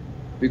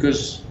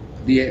because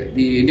the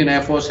Indian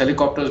Air Force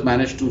helicopters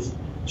managed to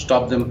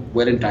stop them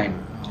well in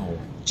time. Wow.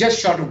 Just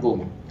short of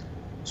Goma.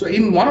 So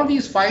in one of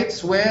these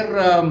fights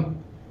where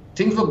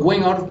things were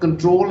going out of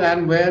control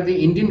and where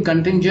the Indian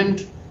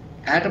contingent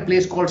at a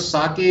place called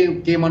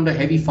Sake came under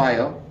heavy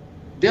fire,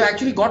 they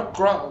actually got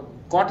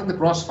caught in the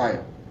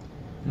crossfire.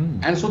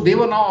 And so they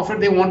were now afraid,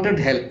 they wanted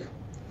help.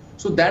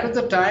 So that is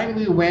the time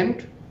we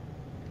went,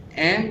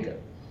 and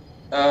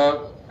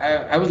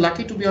I was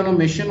lucky to be on a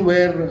mission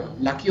where,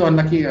 lucky or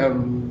unlucky,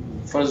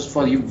 for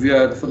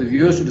the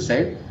viewers to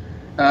decide,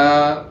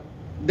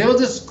 there was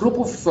this group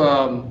of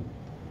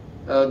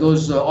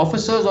those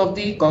officers of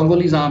the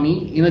Congolese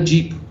army in a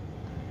jeep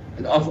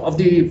of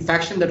the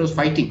faction that was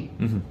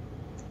fighting.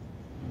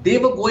 They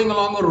were going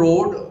along a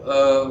road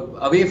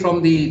away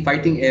from the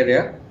fighting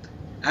area,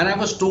 and I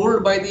was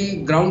told by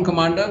the ground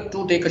commander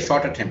to take a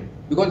shot at him,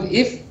 because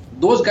if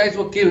those guys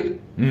were killed,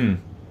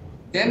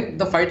 then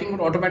the fighting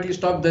would automatically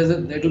stop. There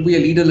would be a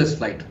leaderless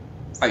fight.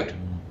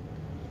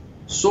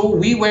 So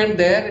we went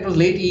there. It was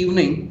late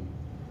evening,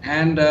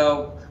 and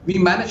we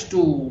managed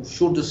to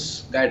shoot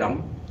this guy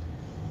down.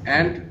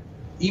 And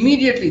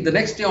immediately, the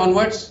next day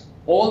onwards,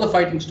 all the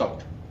fighting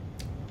stopped.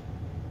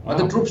 Wow.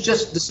 The troops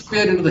just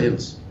disappeared into the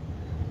hills.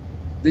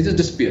 They just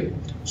disappeared.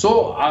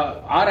 So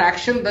our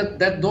action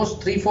that those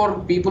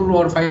 3-4 people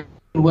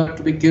who were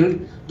to be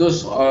killed,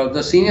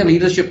 the senior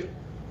leadership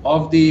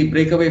of the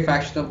breakaway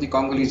faction of the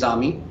Congolese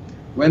army,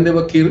 when they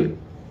were killed,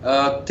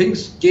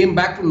 things came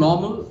back to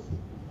normal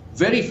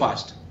very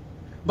fast.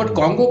 But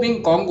Congo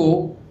being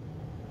Congo,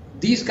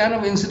 these kind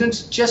of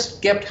incidents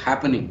just kept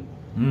happening.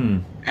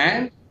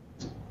 And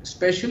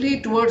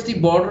especially towards the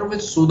border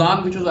with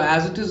Sudan, which was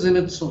as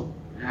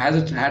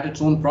it had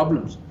its own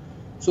problems.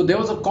 So there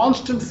was a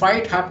constant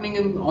fight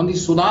happening on the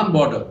Sudan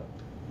border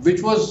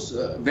which was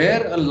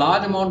where a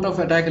large amount of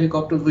attack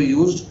helicopters were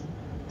used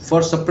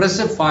for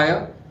suppressive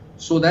fire,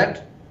 so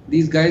that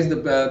these guys,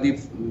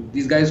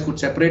 these guys could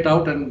separate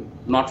out and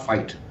not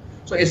fight.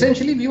 So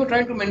essentially, we were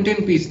trying to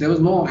maintain peace. There was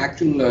no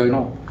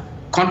actual,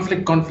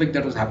 conflict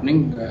that was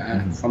happening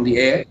from the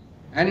air,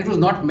 and it was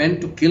not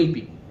meant to kill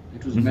people.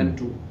 It was meant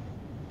to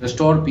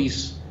restore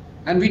peace,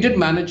 and we did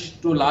manage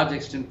to a large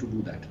extent to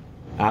do that.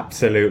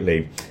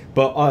 Absolutely.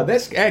 But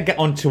let's get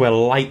on to a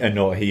lighter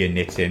note here,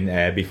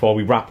 Nitin, before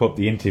we wrap up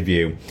the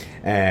interview.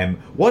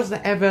 Was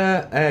there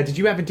ever, did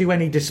you ever do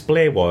any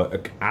display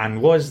work?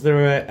 And was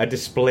there a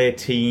display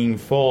team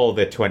for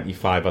the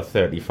 25 or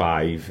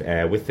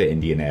 35 with the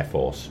Indian Air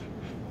Force?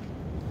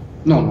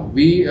 No.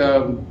 We,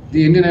 the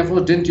Indian Air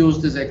Force didn't use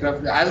this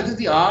aircraft. As it is,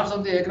 the hours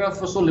of the aircraft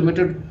were so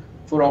limited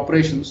for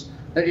operations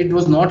that it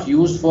was not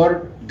used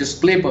for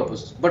display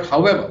purpose. But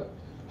however,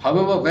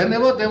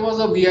 whenever there was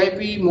a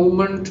VIP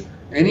movement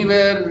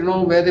anywhere,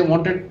 where they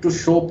wanted to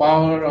show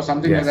power or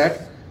something like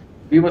that,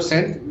 we were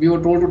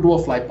told to do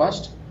a fly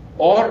past,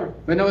 or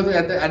whenever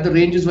at the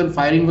ranges when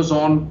firing was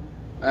on,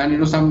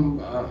 and some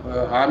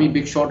army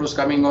big shot was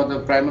coming, or the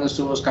Prime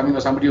Minister was coming, or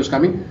somebody was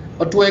coming,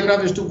 or two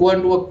aircraft used to go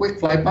and do a quick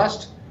fly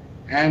past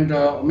and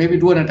maybe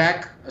do an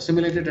attack, a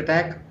simulated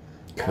attack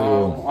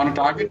on a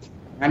target,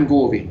 and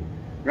go away,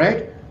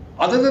 right?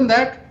 Other than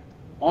that,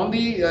 on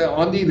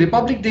the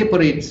Republic Day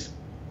parades,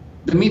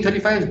 the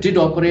Mi-35 did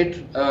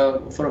operate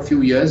for a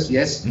few years,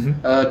 yes.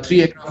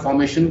 3 aircraft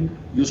formation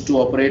used to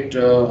operate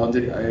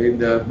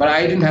but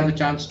I didn't have the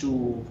chance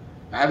to.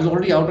 I was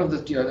already out of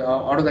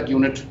that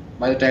unit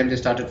by the time they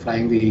started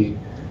flying the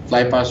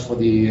fly past for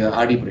the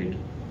RD parade.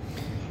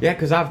 Yeah,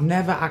 because I've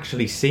never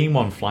actually seen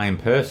one fly in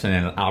person,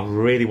 and I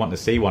really want to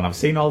see one. I've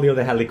seen all the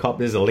other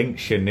helicopters, the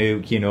Lynx,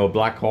 Chinook,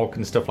 Black Hawk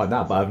and stuff like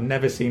that, but I've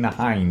never seen a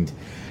Hind.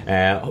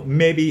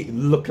 Maybe,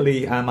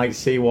 luckily, I might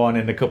see one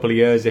in a couple of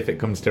years if it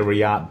comes to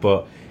Riyadh,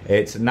 but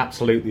it's an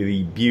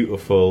absolutely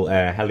beautiful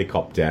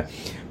helicopter.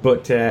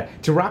 But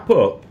to wrap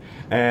up,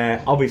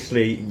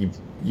 obviously,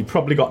 you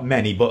probably got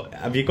many, but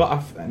have you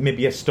got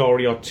maybe a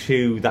story or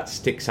two that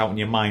sticks out in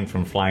your mind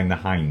from flying the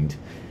Hind?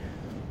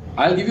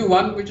 I'll give you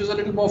one which is a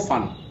little more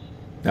fun.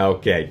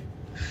 Okay.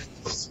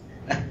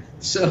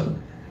 So,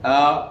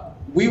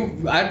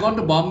 I'd gone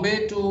to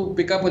Bombay to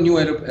pick up a new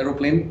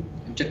aeroplane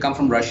which had come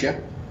from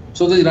Russia.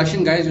 So the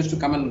Russian guys used to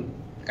come and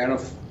kind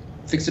of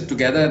fix it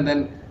together, and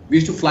then we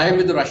used to fly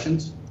with the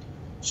Russians.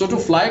 So to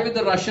fly with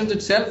the Russians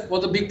itself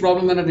was a big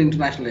problem at an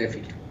international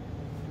airfield.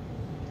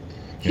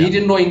 He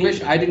didn't know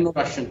English, I didn't know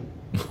Russian.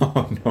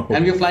 Oh, no.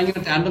 And we were flying in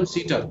a tandem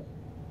seater.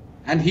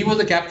 And he was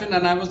the captain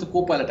and I was the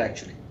co-pilot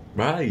actually.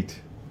 Right.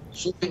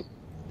 So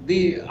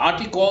the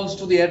RT calls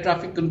to the air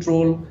traffic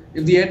control.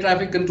 If the air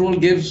traffic control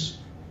gives,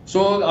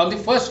 so on the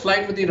first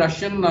flight with the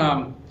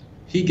Russian,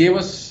 he gave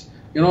us,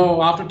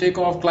 after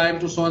takeoff, climb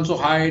to so-and-so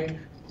height,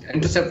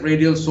 intercept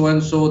radial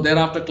so-and-so,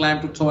 thereafter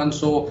climb to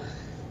so-and-so.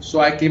 So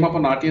I came up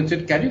on RT and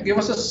said, can you give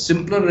us a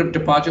simpler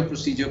departure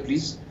procedure,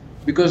 please?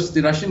 Because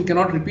the Russian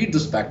cannot repeat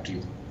this back to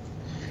you.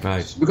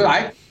 Right. Because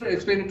I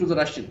explained it to the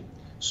Russian.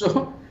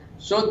 So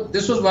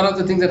this was one of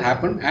the things that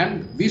happened,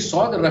 and we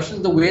saw the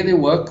Russians, the way they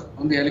work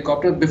on the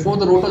helicopter. Before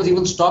the rotors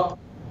even stop,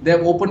 they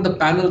have opened the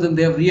panels and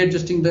they are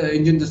readjusting the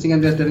engine, this thing,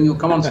 and they're telling you,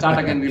 come on, start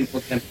again, we'll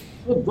put them.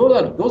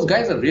 So those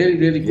guys are really,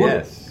 really good.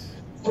 Yes.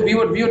 So we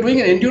were doing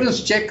an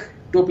endurance check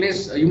to a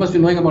place, you must be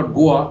knowing about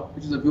Goa,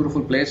 which is a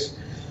beautiful place.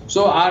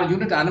 So our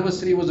unit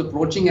anniversary was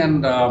approaching,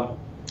 and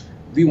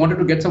we wanted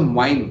to get some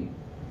wine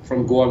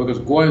from Goa, because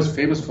Goa is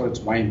famous for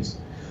its wines.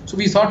 So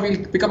we thought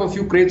we'll pick up a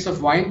few crates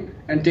of wine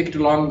and take it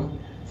along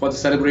for the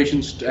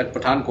celebrations at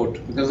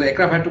Pathankot, because the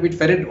aircraft had to be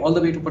ferried all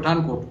the way to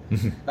Pathankot.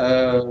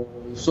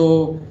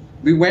 So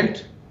we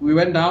went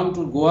down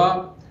to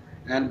Goa,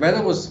 and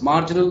weather was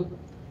marginal,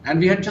 and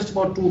we had just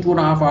about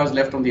 2.5 hours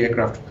left on the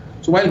aircraft.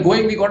 So while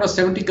going, we got a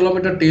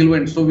 70-kilometer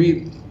tailwind, so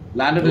we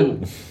landed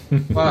in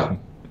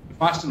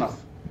fast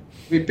enough.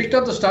 We picked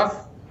up the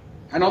stuff,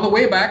 and on the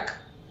way back,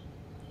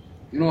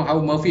 you know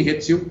how Murphy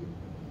hits you?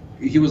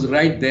 He was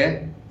right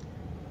there,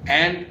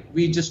 and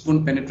we just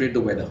couldn't penetrate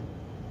the weather.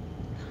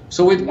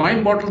 So with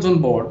wine bottles on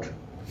board,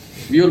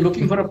 we were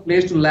looking for a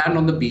place to land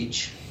on the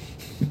beach.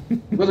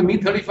 Because the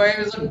Mi-35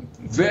 is a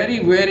very,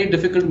 very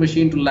difficult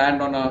machine to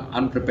land on an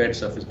unprepared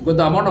surface. Because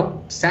the amount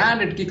of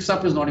sand it kicks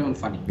up is not even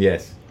funny.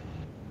 Yes.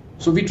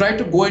 So we tried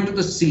to go into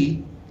the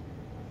sea.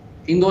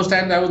 In those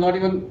times,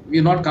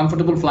 we were not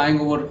comfortable flying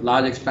over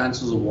large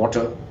expanses of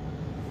water.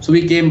 So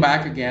we came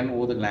back again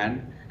over the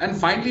land. And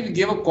finally, we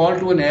gave a call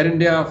to an Air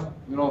India,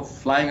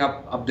 flying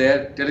up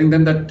there, telling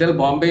them that, tell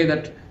Bombay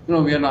that,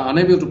 we are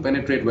unable to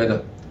penetrate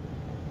weather.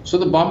 So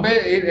the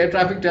Bombay air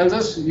traffic tells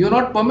us, you're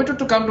not permitted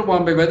to come to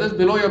Bombay, weather is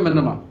below your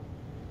minimum.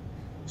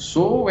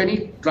 So when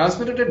he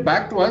transmitted it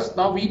back to us,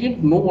 now we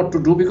didn't know what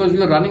to do because we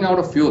were running out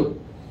of fuel.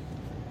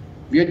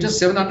 We had just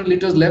 700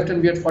 liters left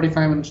and we had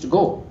 45 minutes to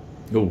go.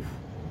 Oof.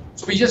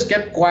 So we just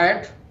kept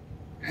quiet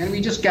and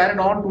we just carried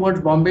on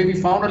towards Bombay. We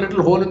found a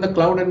little hole in the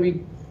cloud and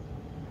we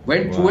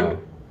went through it.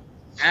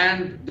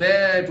 And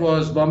there it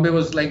was, Bombay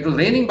was like, it was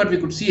raining, but we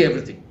could see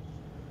everything.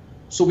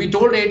 So we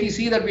told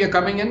ATC that we are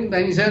coming in.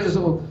 Then he says,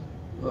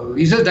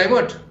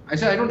 divert. I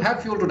said, I don't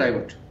have fuel to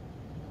divert.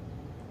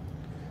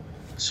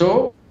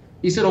 So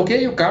he said,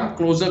 okay, you come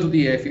closer to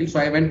the airfield. So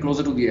I went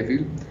closer to the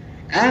airfield.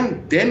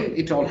 And then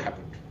it all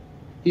happened.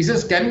 He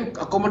says, can you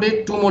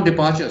accommodate 2 more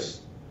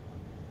departures?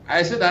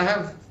 I said, I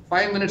have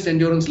 5 minutes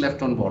endurance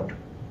left on board.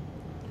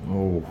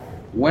 Oh.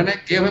 When I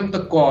gave him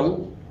the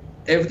call,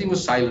 everything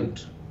was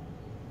silent.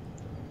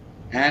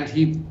 And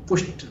he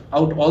pushed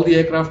out all the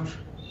aircraft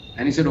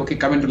and he said, okay,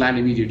 come in to land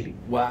immediately.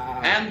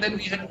 Wow. And then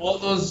we had all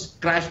those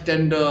crash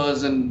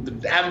tenders and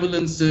the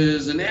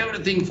ambulances and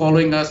everything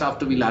following us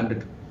after we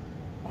landed.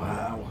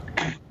 Wow.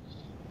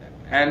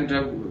 And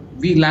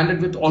we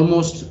landed with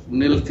almost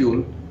nil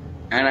fuel.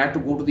 And I had to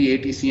go to the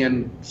ATC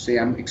and say,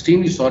 I'm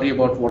extremely sorry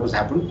about what has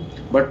happened.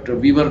 But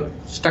we were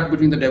stuck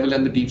between the devil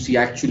and the deep sea,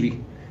 actually.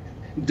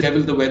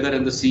 Devil, the weather,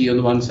 and the sea on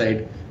the one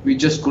side. We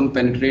just couldn't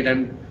penetrate.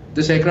 And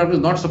this aircraft is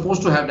not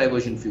supposed to have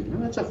diversion fuel. You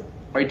know, it's a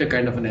fighter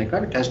kind of an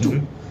aircraft. It has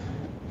to.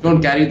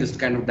 Don't carry this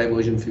kind of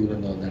diversion fuel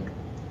and all that.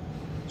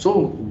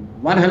 So,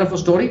 one hell of a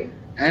story.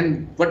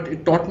 But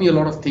it taught me a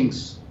lot of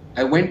things.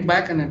 I went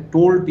back and I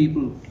told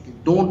people,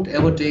 don't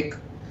ever take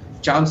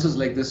chances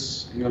like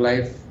this in your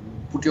life.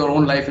 Put your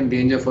own life in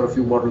danger for a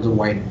few bottles of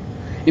wine.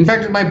 In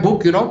fact, in my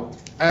book,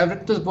 I have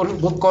written this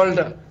book called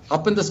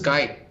Up in the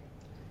Sky.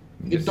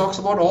 It talks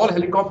about all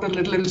helicopter,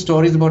 little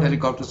stories about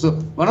helicopters. So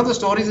one of the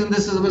stories in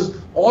this was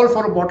all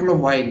for a bottle of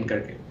wine.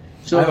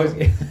 So I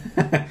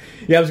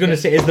was going to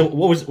say,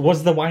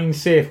 was the wine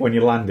safe when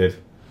you landed?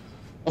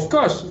 Of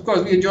course,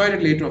 we enjoyed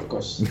it later, of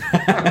course.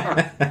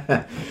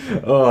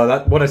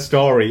 Oh, what a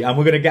story! And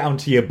we're going to get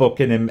onto your book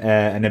in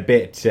a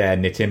bit,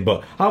 Nitin.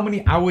 But how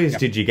many hours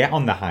did you get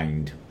on the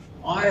Hind?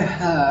 I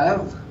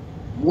have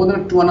more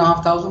than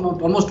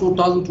 2,500, almost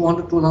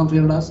 2,200,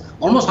 2,300 hours.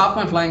 Almost half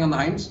my flying on the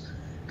Hinds,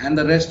 and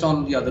the rest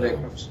on the other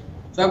aircrafts.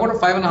 So I got a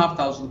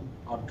 5,500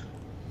 odd.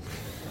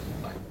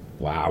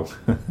 Wow.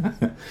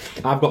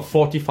 I've got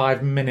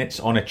 45 minutes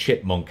on a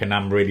Chipmunk, and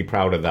I'm really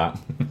proud of that.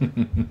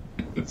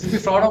 So be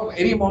proud of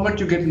any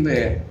moment you get in the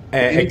air.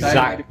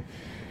 Exactly.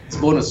 It's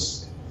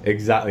bonus.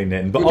 Exactly,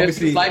 Nitin. But you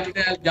obviously, fly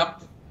today, I'll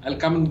jump. I'll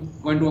come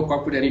and go into a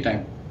cockpit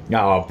anytime.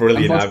 Oh,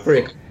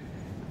 brilliant!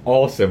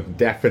 Awesome,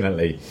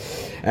 definitely.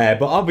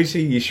 But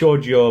obviously, you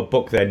showed your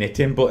book there,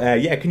 Nitin. But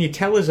can you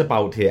tell us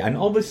about it? And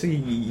obviously,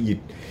 you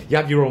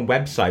have your own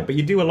website, but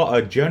you do a lot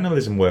of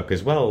journalism work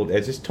as well.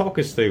 Just talk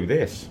us through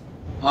this.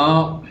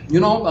 One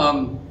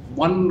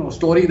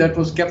story that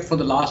was kept for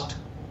the last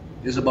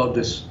is about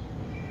this.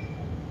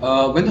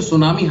 When the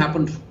tsunami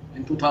happened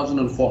in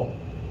 2004,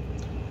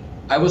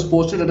 I was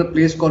posted at a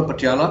place called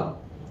Patiala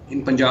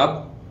in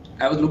Punjab.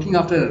 I was looking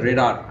after a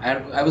radar.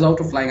 I was out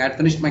of flying. I had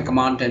finished my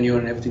command tenure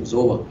and everything's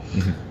over.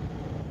 Mm-hmm.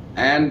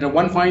 And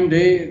one fine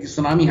day, the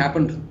tsunami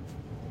happened,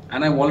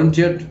 and I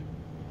volunteered,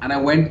 and I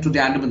went to the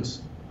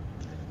Andamans,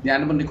 the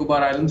Andaman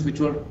Nicobar Islands, which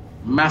were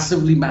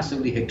massively,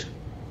 massively hit.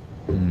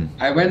 Mm-hmm.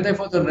 I went there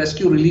for the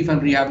rescue, relief,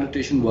 and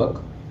rehabilitation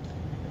work.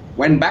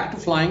 Went back to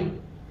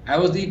flying. I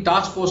was the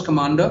task force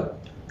commander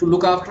to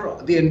look after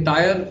the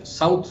entire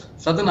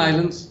southern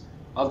islands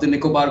of the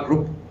Nicobar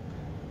group,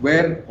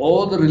 where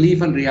all the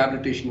relief and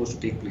rehabilitation was to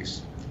take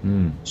place.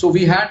 Mm. So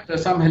we had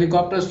some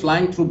helicopters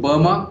flying through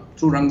Burma,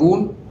 through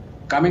Rangoon,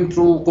 coming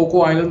through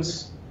Coco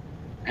Islands,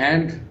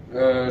 and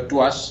to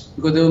us,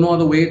 because there was no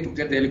other way to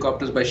get the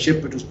helicopters by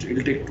ship.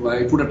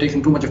 It would have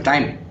taken too much of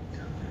time.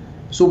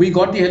 So we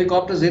got the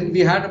helicopters in.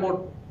 We had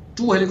about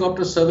 2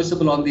 helicopters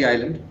serviceable on the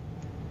island.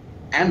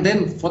 And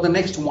then for the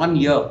next 1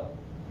 year,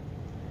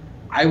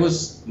 I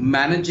was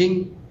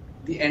managing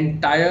the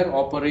entire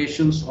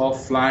operations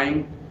of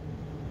flying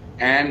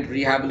and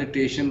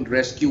rehabilitation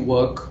rescue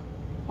work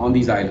on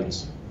these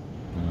islands.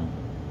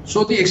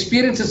 So the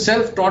experience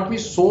itself taught me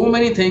so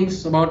many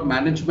things about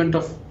management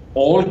of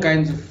all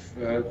kinds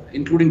of,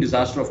 including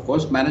disaster, of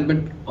course,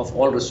 management of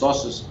all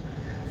resources,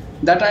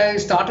 that I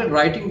started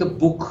writing the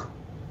book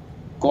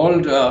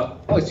called,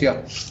 it's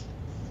here.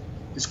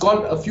 It's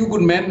called A Few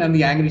Good Men and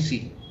the Angry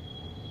Sea.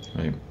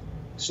 Right.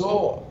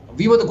 So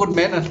we were the good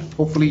men, and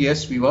hopefully,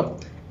 yes, we were.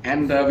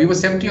 And we were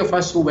 70 of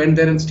us who went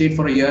there and stayed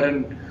for a year,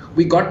 and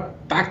we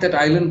got back that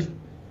island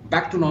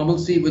back to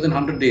normalcy within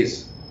 100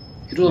 days.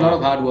 It was a lot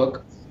of hard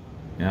work.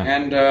 Yeah.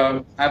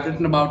 And I've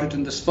written about it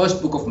in this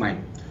first book of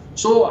mine.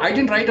 So I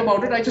didn't write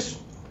about it. I just,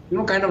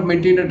 kind of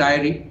maintained a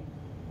diary.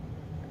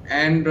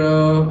 And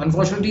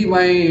unfortunately,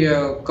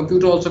 my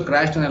computer also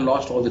crashed and I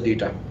lost all the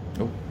data.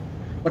 Oh.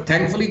 But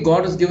thankfully,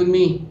 God has given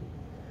me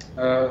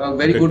a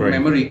very good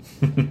memory.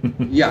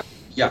 Yeah.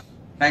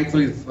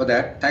 Thankfully for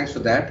that. Thanks for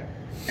that.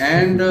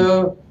 And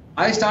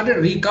I started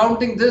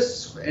recounting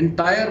this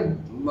entire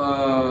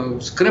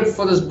script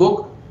for this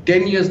book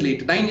 9 years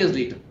later.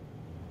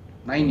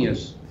 9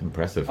 years.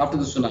 Impressive. After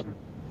the tsunami.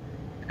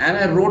 And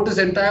I wrote this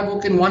entire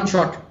book in one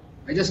shot.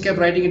 I just kept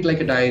writing it like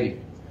a diary.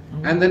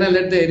 And then I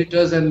let the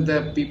editors and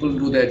the people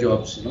do their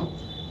jobs,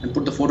 and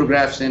put the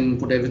photographs in,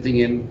 put everything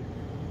in.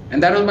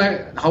 And that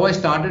was how I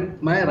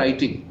started my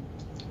writing.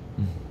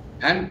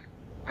 And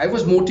I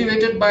was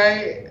motivated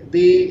by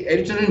the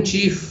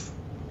editor-in-chief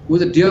who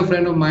is a dear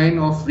friend of mine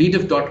of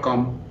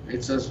Rediff.com.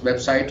 It's a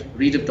website,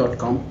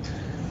 Rediff.com.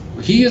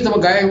 He is the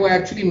guy who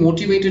actually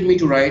motivated me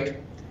to write,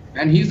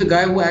 and he's the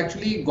guy who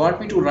actually got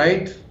me to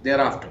write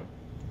thereafter.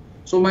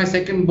 So my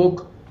second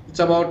book, it's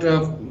about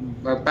a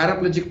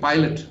paraplegic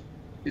pilot.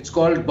 It's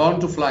called Born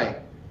to Fly.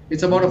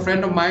 It's about a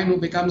friend of mine who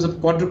becomes a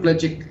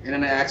quadriplegic in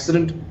an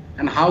accident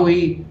and how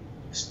he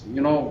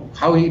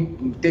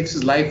takes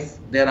his life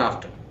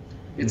thereafter.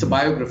 It's a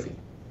biography.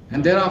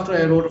 And thereafter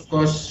I wrote, of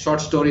course,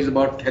 short stories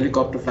about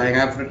helicopter flying.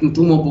 I've written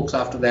 2 more books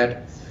after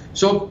that.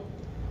 So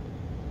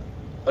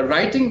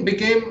writing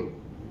became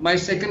my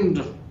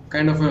second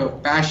kind of a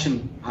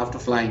passion after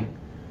flying.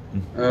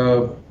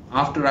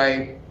 After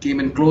I came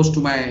in close to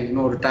my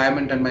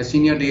retirement and my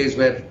senior days,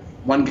 where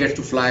one gets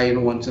to fly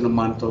once in a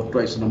month or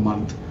twice in a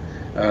month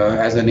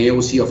as an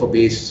AOC of a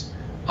base.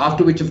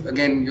 After which,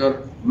 again,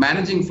 you're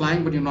managing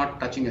flying, but you're not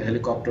touching a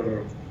helicopter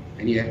or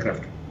any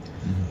aircraft.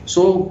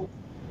 So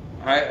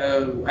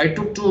I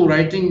took to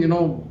writing,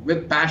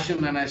 with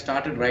passion, and I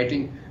started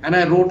writing. And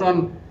I wrote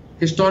on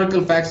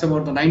historical facts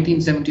about the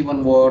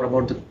 1971 war,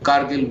 about the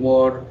Kargil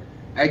war.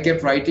 I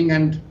kept writing,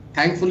 and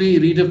thankfully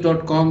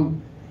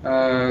Rediff.com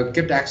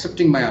kept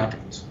accepting my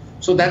articles.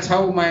 So that's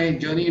how my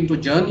journey into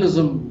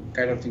journalism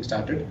kind of thing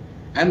started.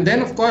 And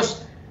then, of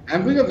course,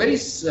 I'm doing a very,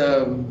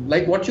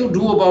 like what you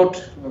do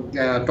about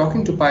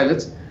talking to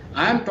pilots,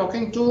 I'm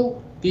talking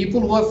to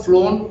people who have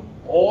flown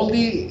all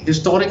the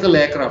historical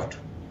aircraft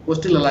who are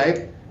still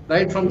alive,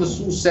 right from the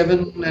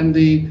Su-7 and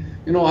the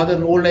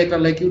other old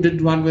aircraft, like you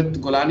did one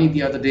with Golani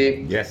the other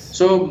day. Yes.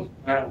 So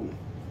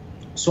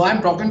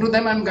I'm talking to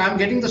them, and I'm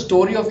getting the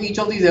story of each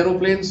of these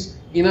aeroplanes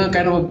in a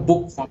kind of a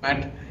book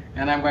format,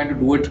 and I'm going to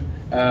do it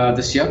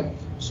this year.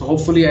 So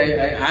hopefully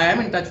I am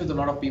in touch with a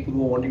lot of people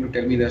who are wanting to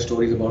tell me their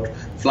stories about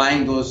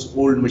flying those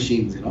old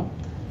machines,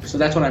 So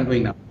that's what I'm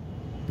doing now.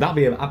 That'd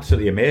be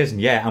absolutely amazing,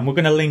 yeah. And we're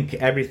going to link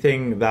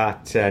everything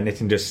that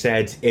Nitin just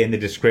said in the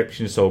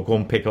description, so go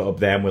and pick it up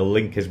there, and we'll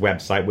link his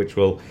website, which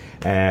we'll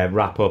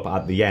wrap up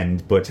at the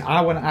end. But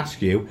I want to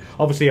ask you,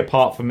 obviously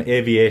apart from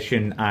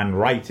aviation and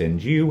writing,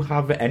 do you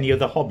have any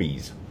other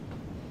hobbies?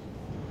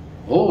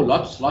 Oh,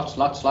 lots. I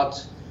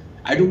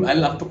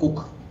love to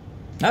cook.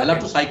 Okay. I love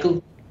to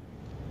cycle.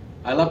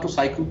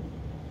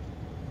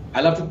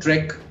 I love to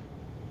trek.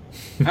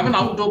 I'm an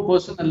outdoor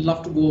person. I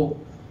love to go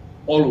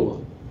all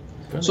over.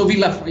 So we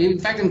love, in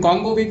fact, in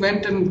Congo, we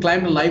went and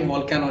climbed a live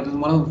volcano. It was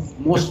one of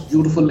the most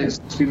beautiful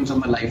experiences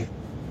of my life.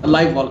 A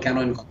live volcano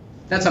in Congo.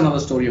 That's another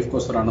story, of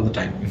course, for another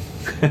time.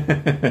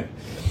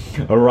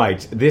 All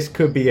right. This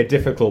could be a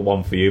difficult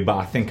one for you, but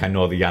I think I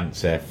know the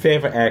answer.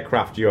 Favorite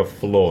aircraft you have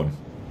flown?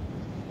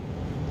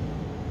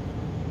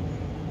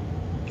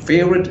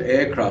 Favorite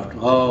aircraft?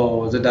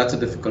 Oh, that's a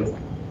difficult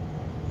one.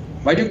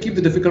 Why do you keep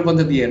the difficult ones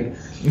at the end?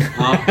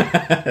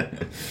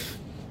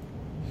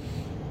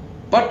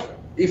 But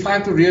if I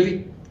have to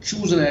really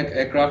choose an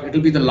aircraft, it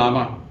will be the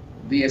Llama,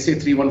 the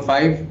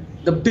SA-315,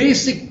 the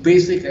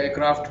basic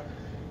aircraft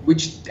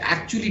which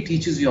actually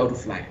teaches you how to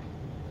fly.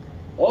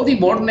 All the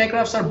modern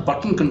aircrafts are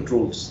button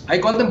controls. I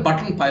call them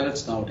button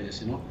pilots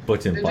nowadays,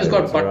 Button they pilots, just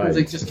got buttons, right.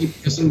 They just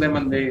keep pressing them,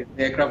 and the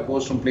aircraft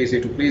goes from place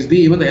A to place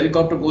B. Even the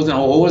helicopter goes and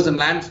hovers and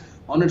lands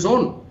on its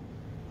own.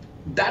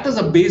 That is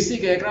a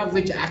basic aircraft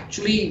which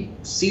actually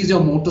sees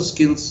your motor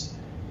skills.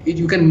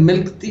 You can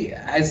milk the,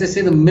 as I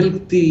say,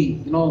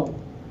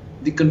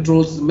 the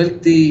controls,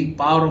 milk the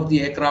power of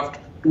the aircraft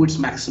to its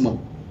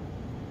maximum.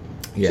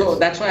 Yes. So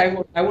that's why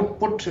I would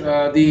put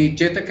the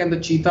Chetak and the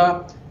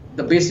Cheetah,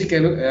 the basic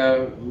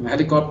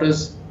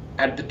helicopters,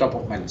 at the top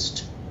of my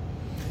list.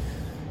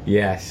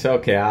 Yes,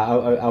 okay.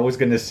 I was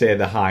going to say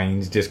the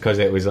Heinz just because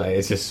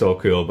it's just so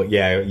cool. But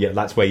yeah,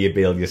 that's where you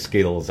build your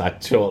skills. I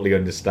totally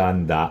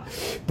understand that.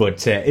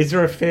 But is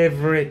there a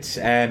favourite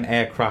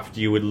aircraft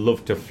you would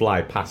love to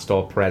fly, past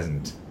or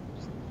present?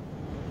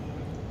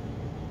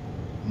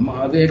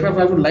 The aircraft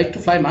I would like to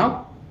fly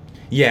now?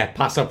 Yeah,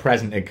 past or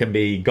present. It can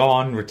be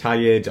gone,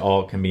 retired,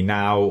 or it can be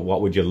now.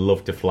 What would you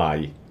love to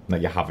fly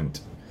that you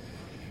haven't?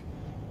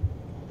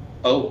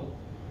 Oh,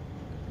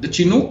 the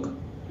Chinook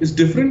is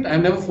different.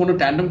 I've never flown a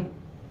tandem.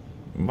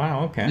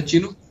 Wow, okay. The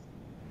Chinook.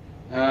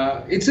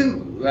 It's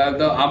in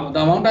the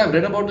amount I've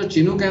read about the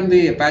Chinook and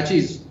the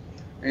Apaches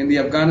in the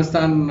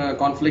Afghanistan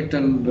conflict,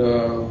 and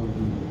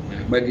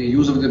by the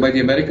use of by the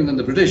Americans and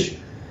the British.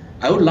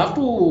 I would love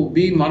to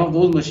be in one of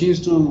those machines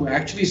to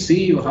actually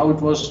see how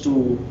it was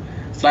to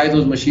fly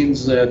those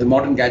machines, the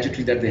modern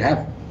gadgetry that they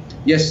have.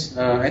 Yes,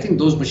 I think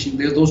those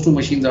two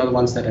machines are the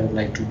ones that I would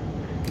like to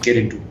get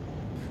into.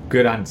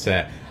 Good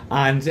answer.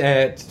 And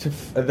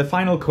the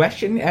final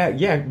question,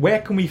 where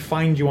can we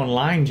find you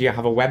online? Do you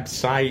have a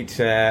website,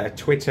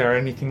 Twitter, or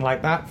anything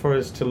like that for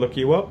us to look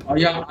you up?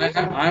 Yeah,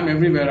 I'm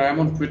everywhere.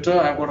 I'm on Twitter.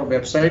 I've got a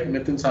website,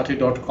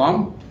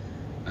 nitinsathe.com.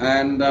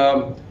 And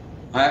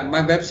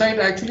my website,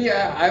 actually,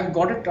 I've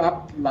got it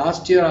up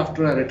last year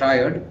after I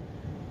retired.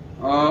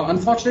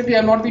 Unfortunately,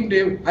 I've not been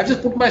able. I've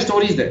just put my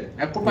stories there.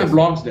 I've put my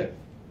blogs there.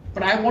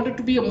 But I want it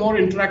to be a more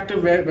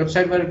interactive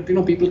website where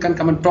people can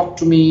come and talk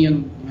to me,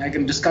 and I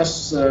can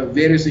discuss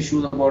various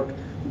issues about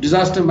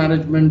disaster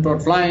management or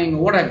flying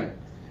or whatever.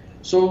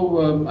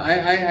 So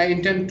I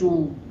intend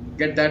to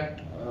get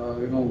that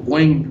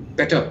going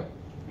better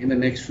in the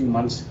next few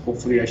months.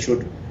 Hopefully I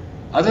should.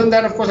 Other than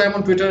that, of course, I'm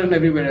on Twitter and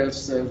everywhere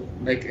else,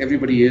 like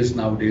everybody is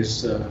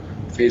nowadays,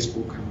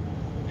 Facebook and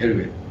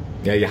everywhere.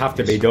 Yeah, you have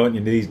to be, don't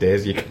you, these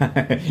days? You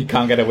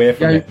can't get away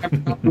from it. Yeah,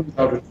 you can't do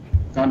without it.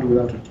 Can't do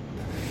without it.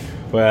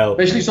 Well,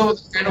 especially so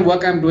with the kind of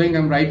work I'm doing,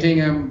 I'm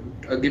writing, I'm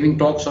giving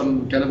talks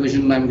on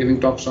television, I'm giving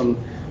talks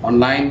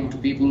online to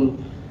people,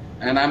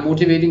 and I'm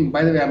motivating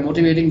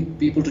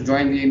people to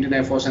join the Indian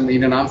Air Force and the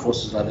Indian Armed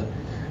Forces rather.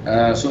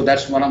 So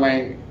that's one of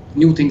my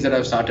new things that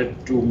I've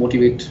started to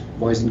motivate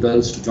boys and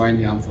girls to join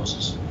the Armed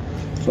Forces.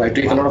 So I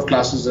take a lot of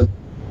classes and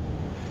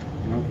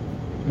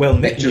well,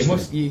 Nick,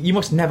 you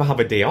must never have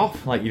a day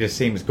off. Like, you just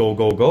seem to go,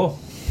 go, go.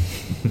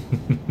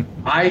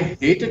 I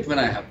hate it when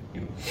I have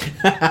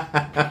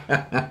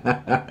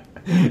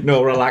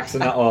no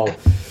relaxing at all.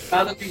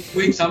 Rather be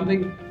doing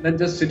something than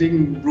just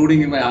sitting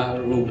brooding in my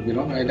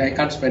room. I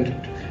can't spend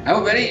it.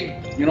 I'm a very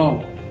you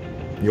want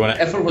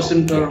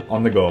effervescent or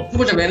on the go. Too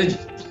much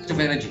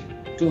energy.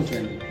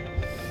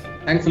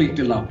 Thankfully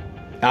till now.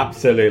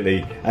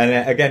 Absolutely.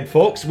 And again,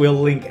 folks, we'll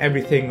link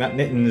everything that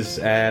Nitin's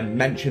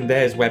mentioned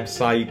there, his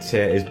website,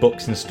 his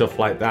books and stuff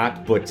like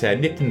that. But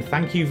Nitin,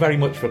 thank you very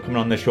much for coming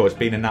on the show. It's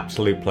been an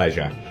absolute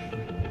pleasure.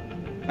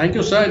 Thank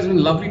you, sir. It's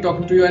been lovely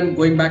talking to you and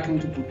going back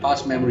into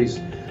past memories.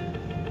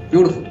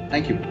 Beautiful.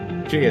 Thank you.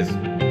 Cheers.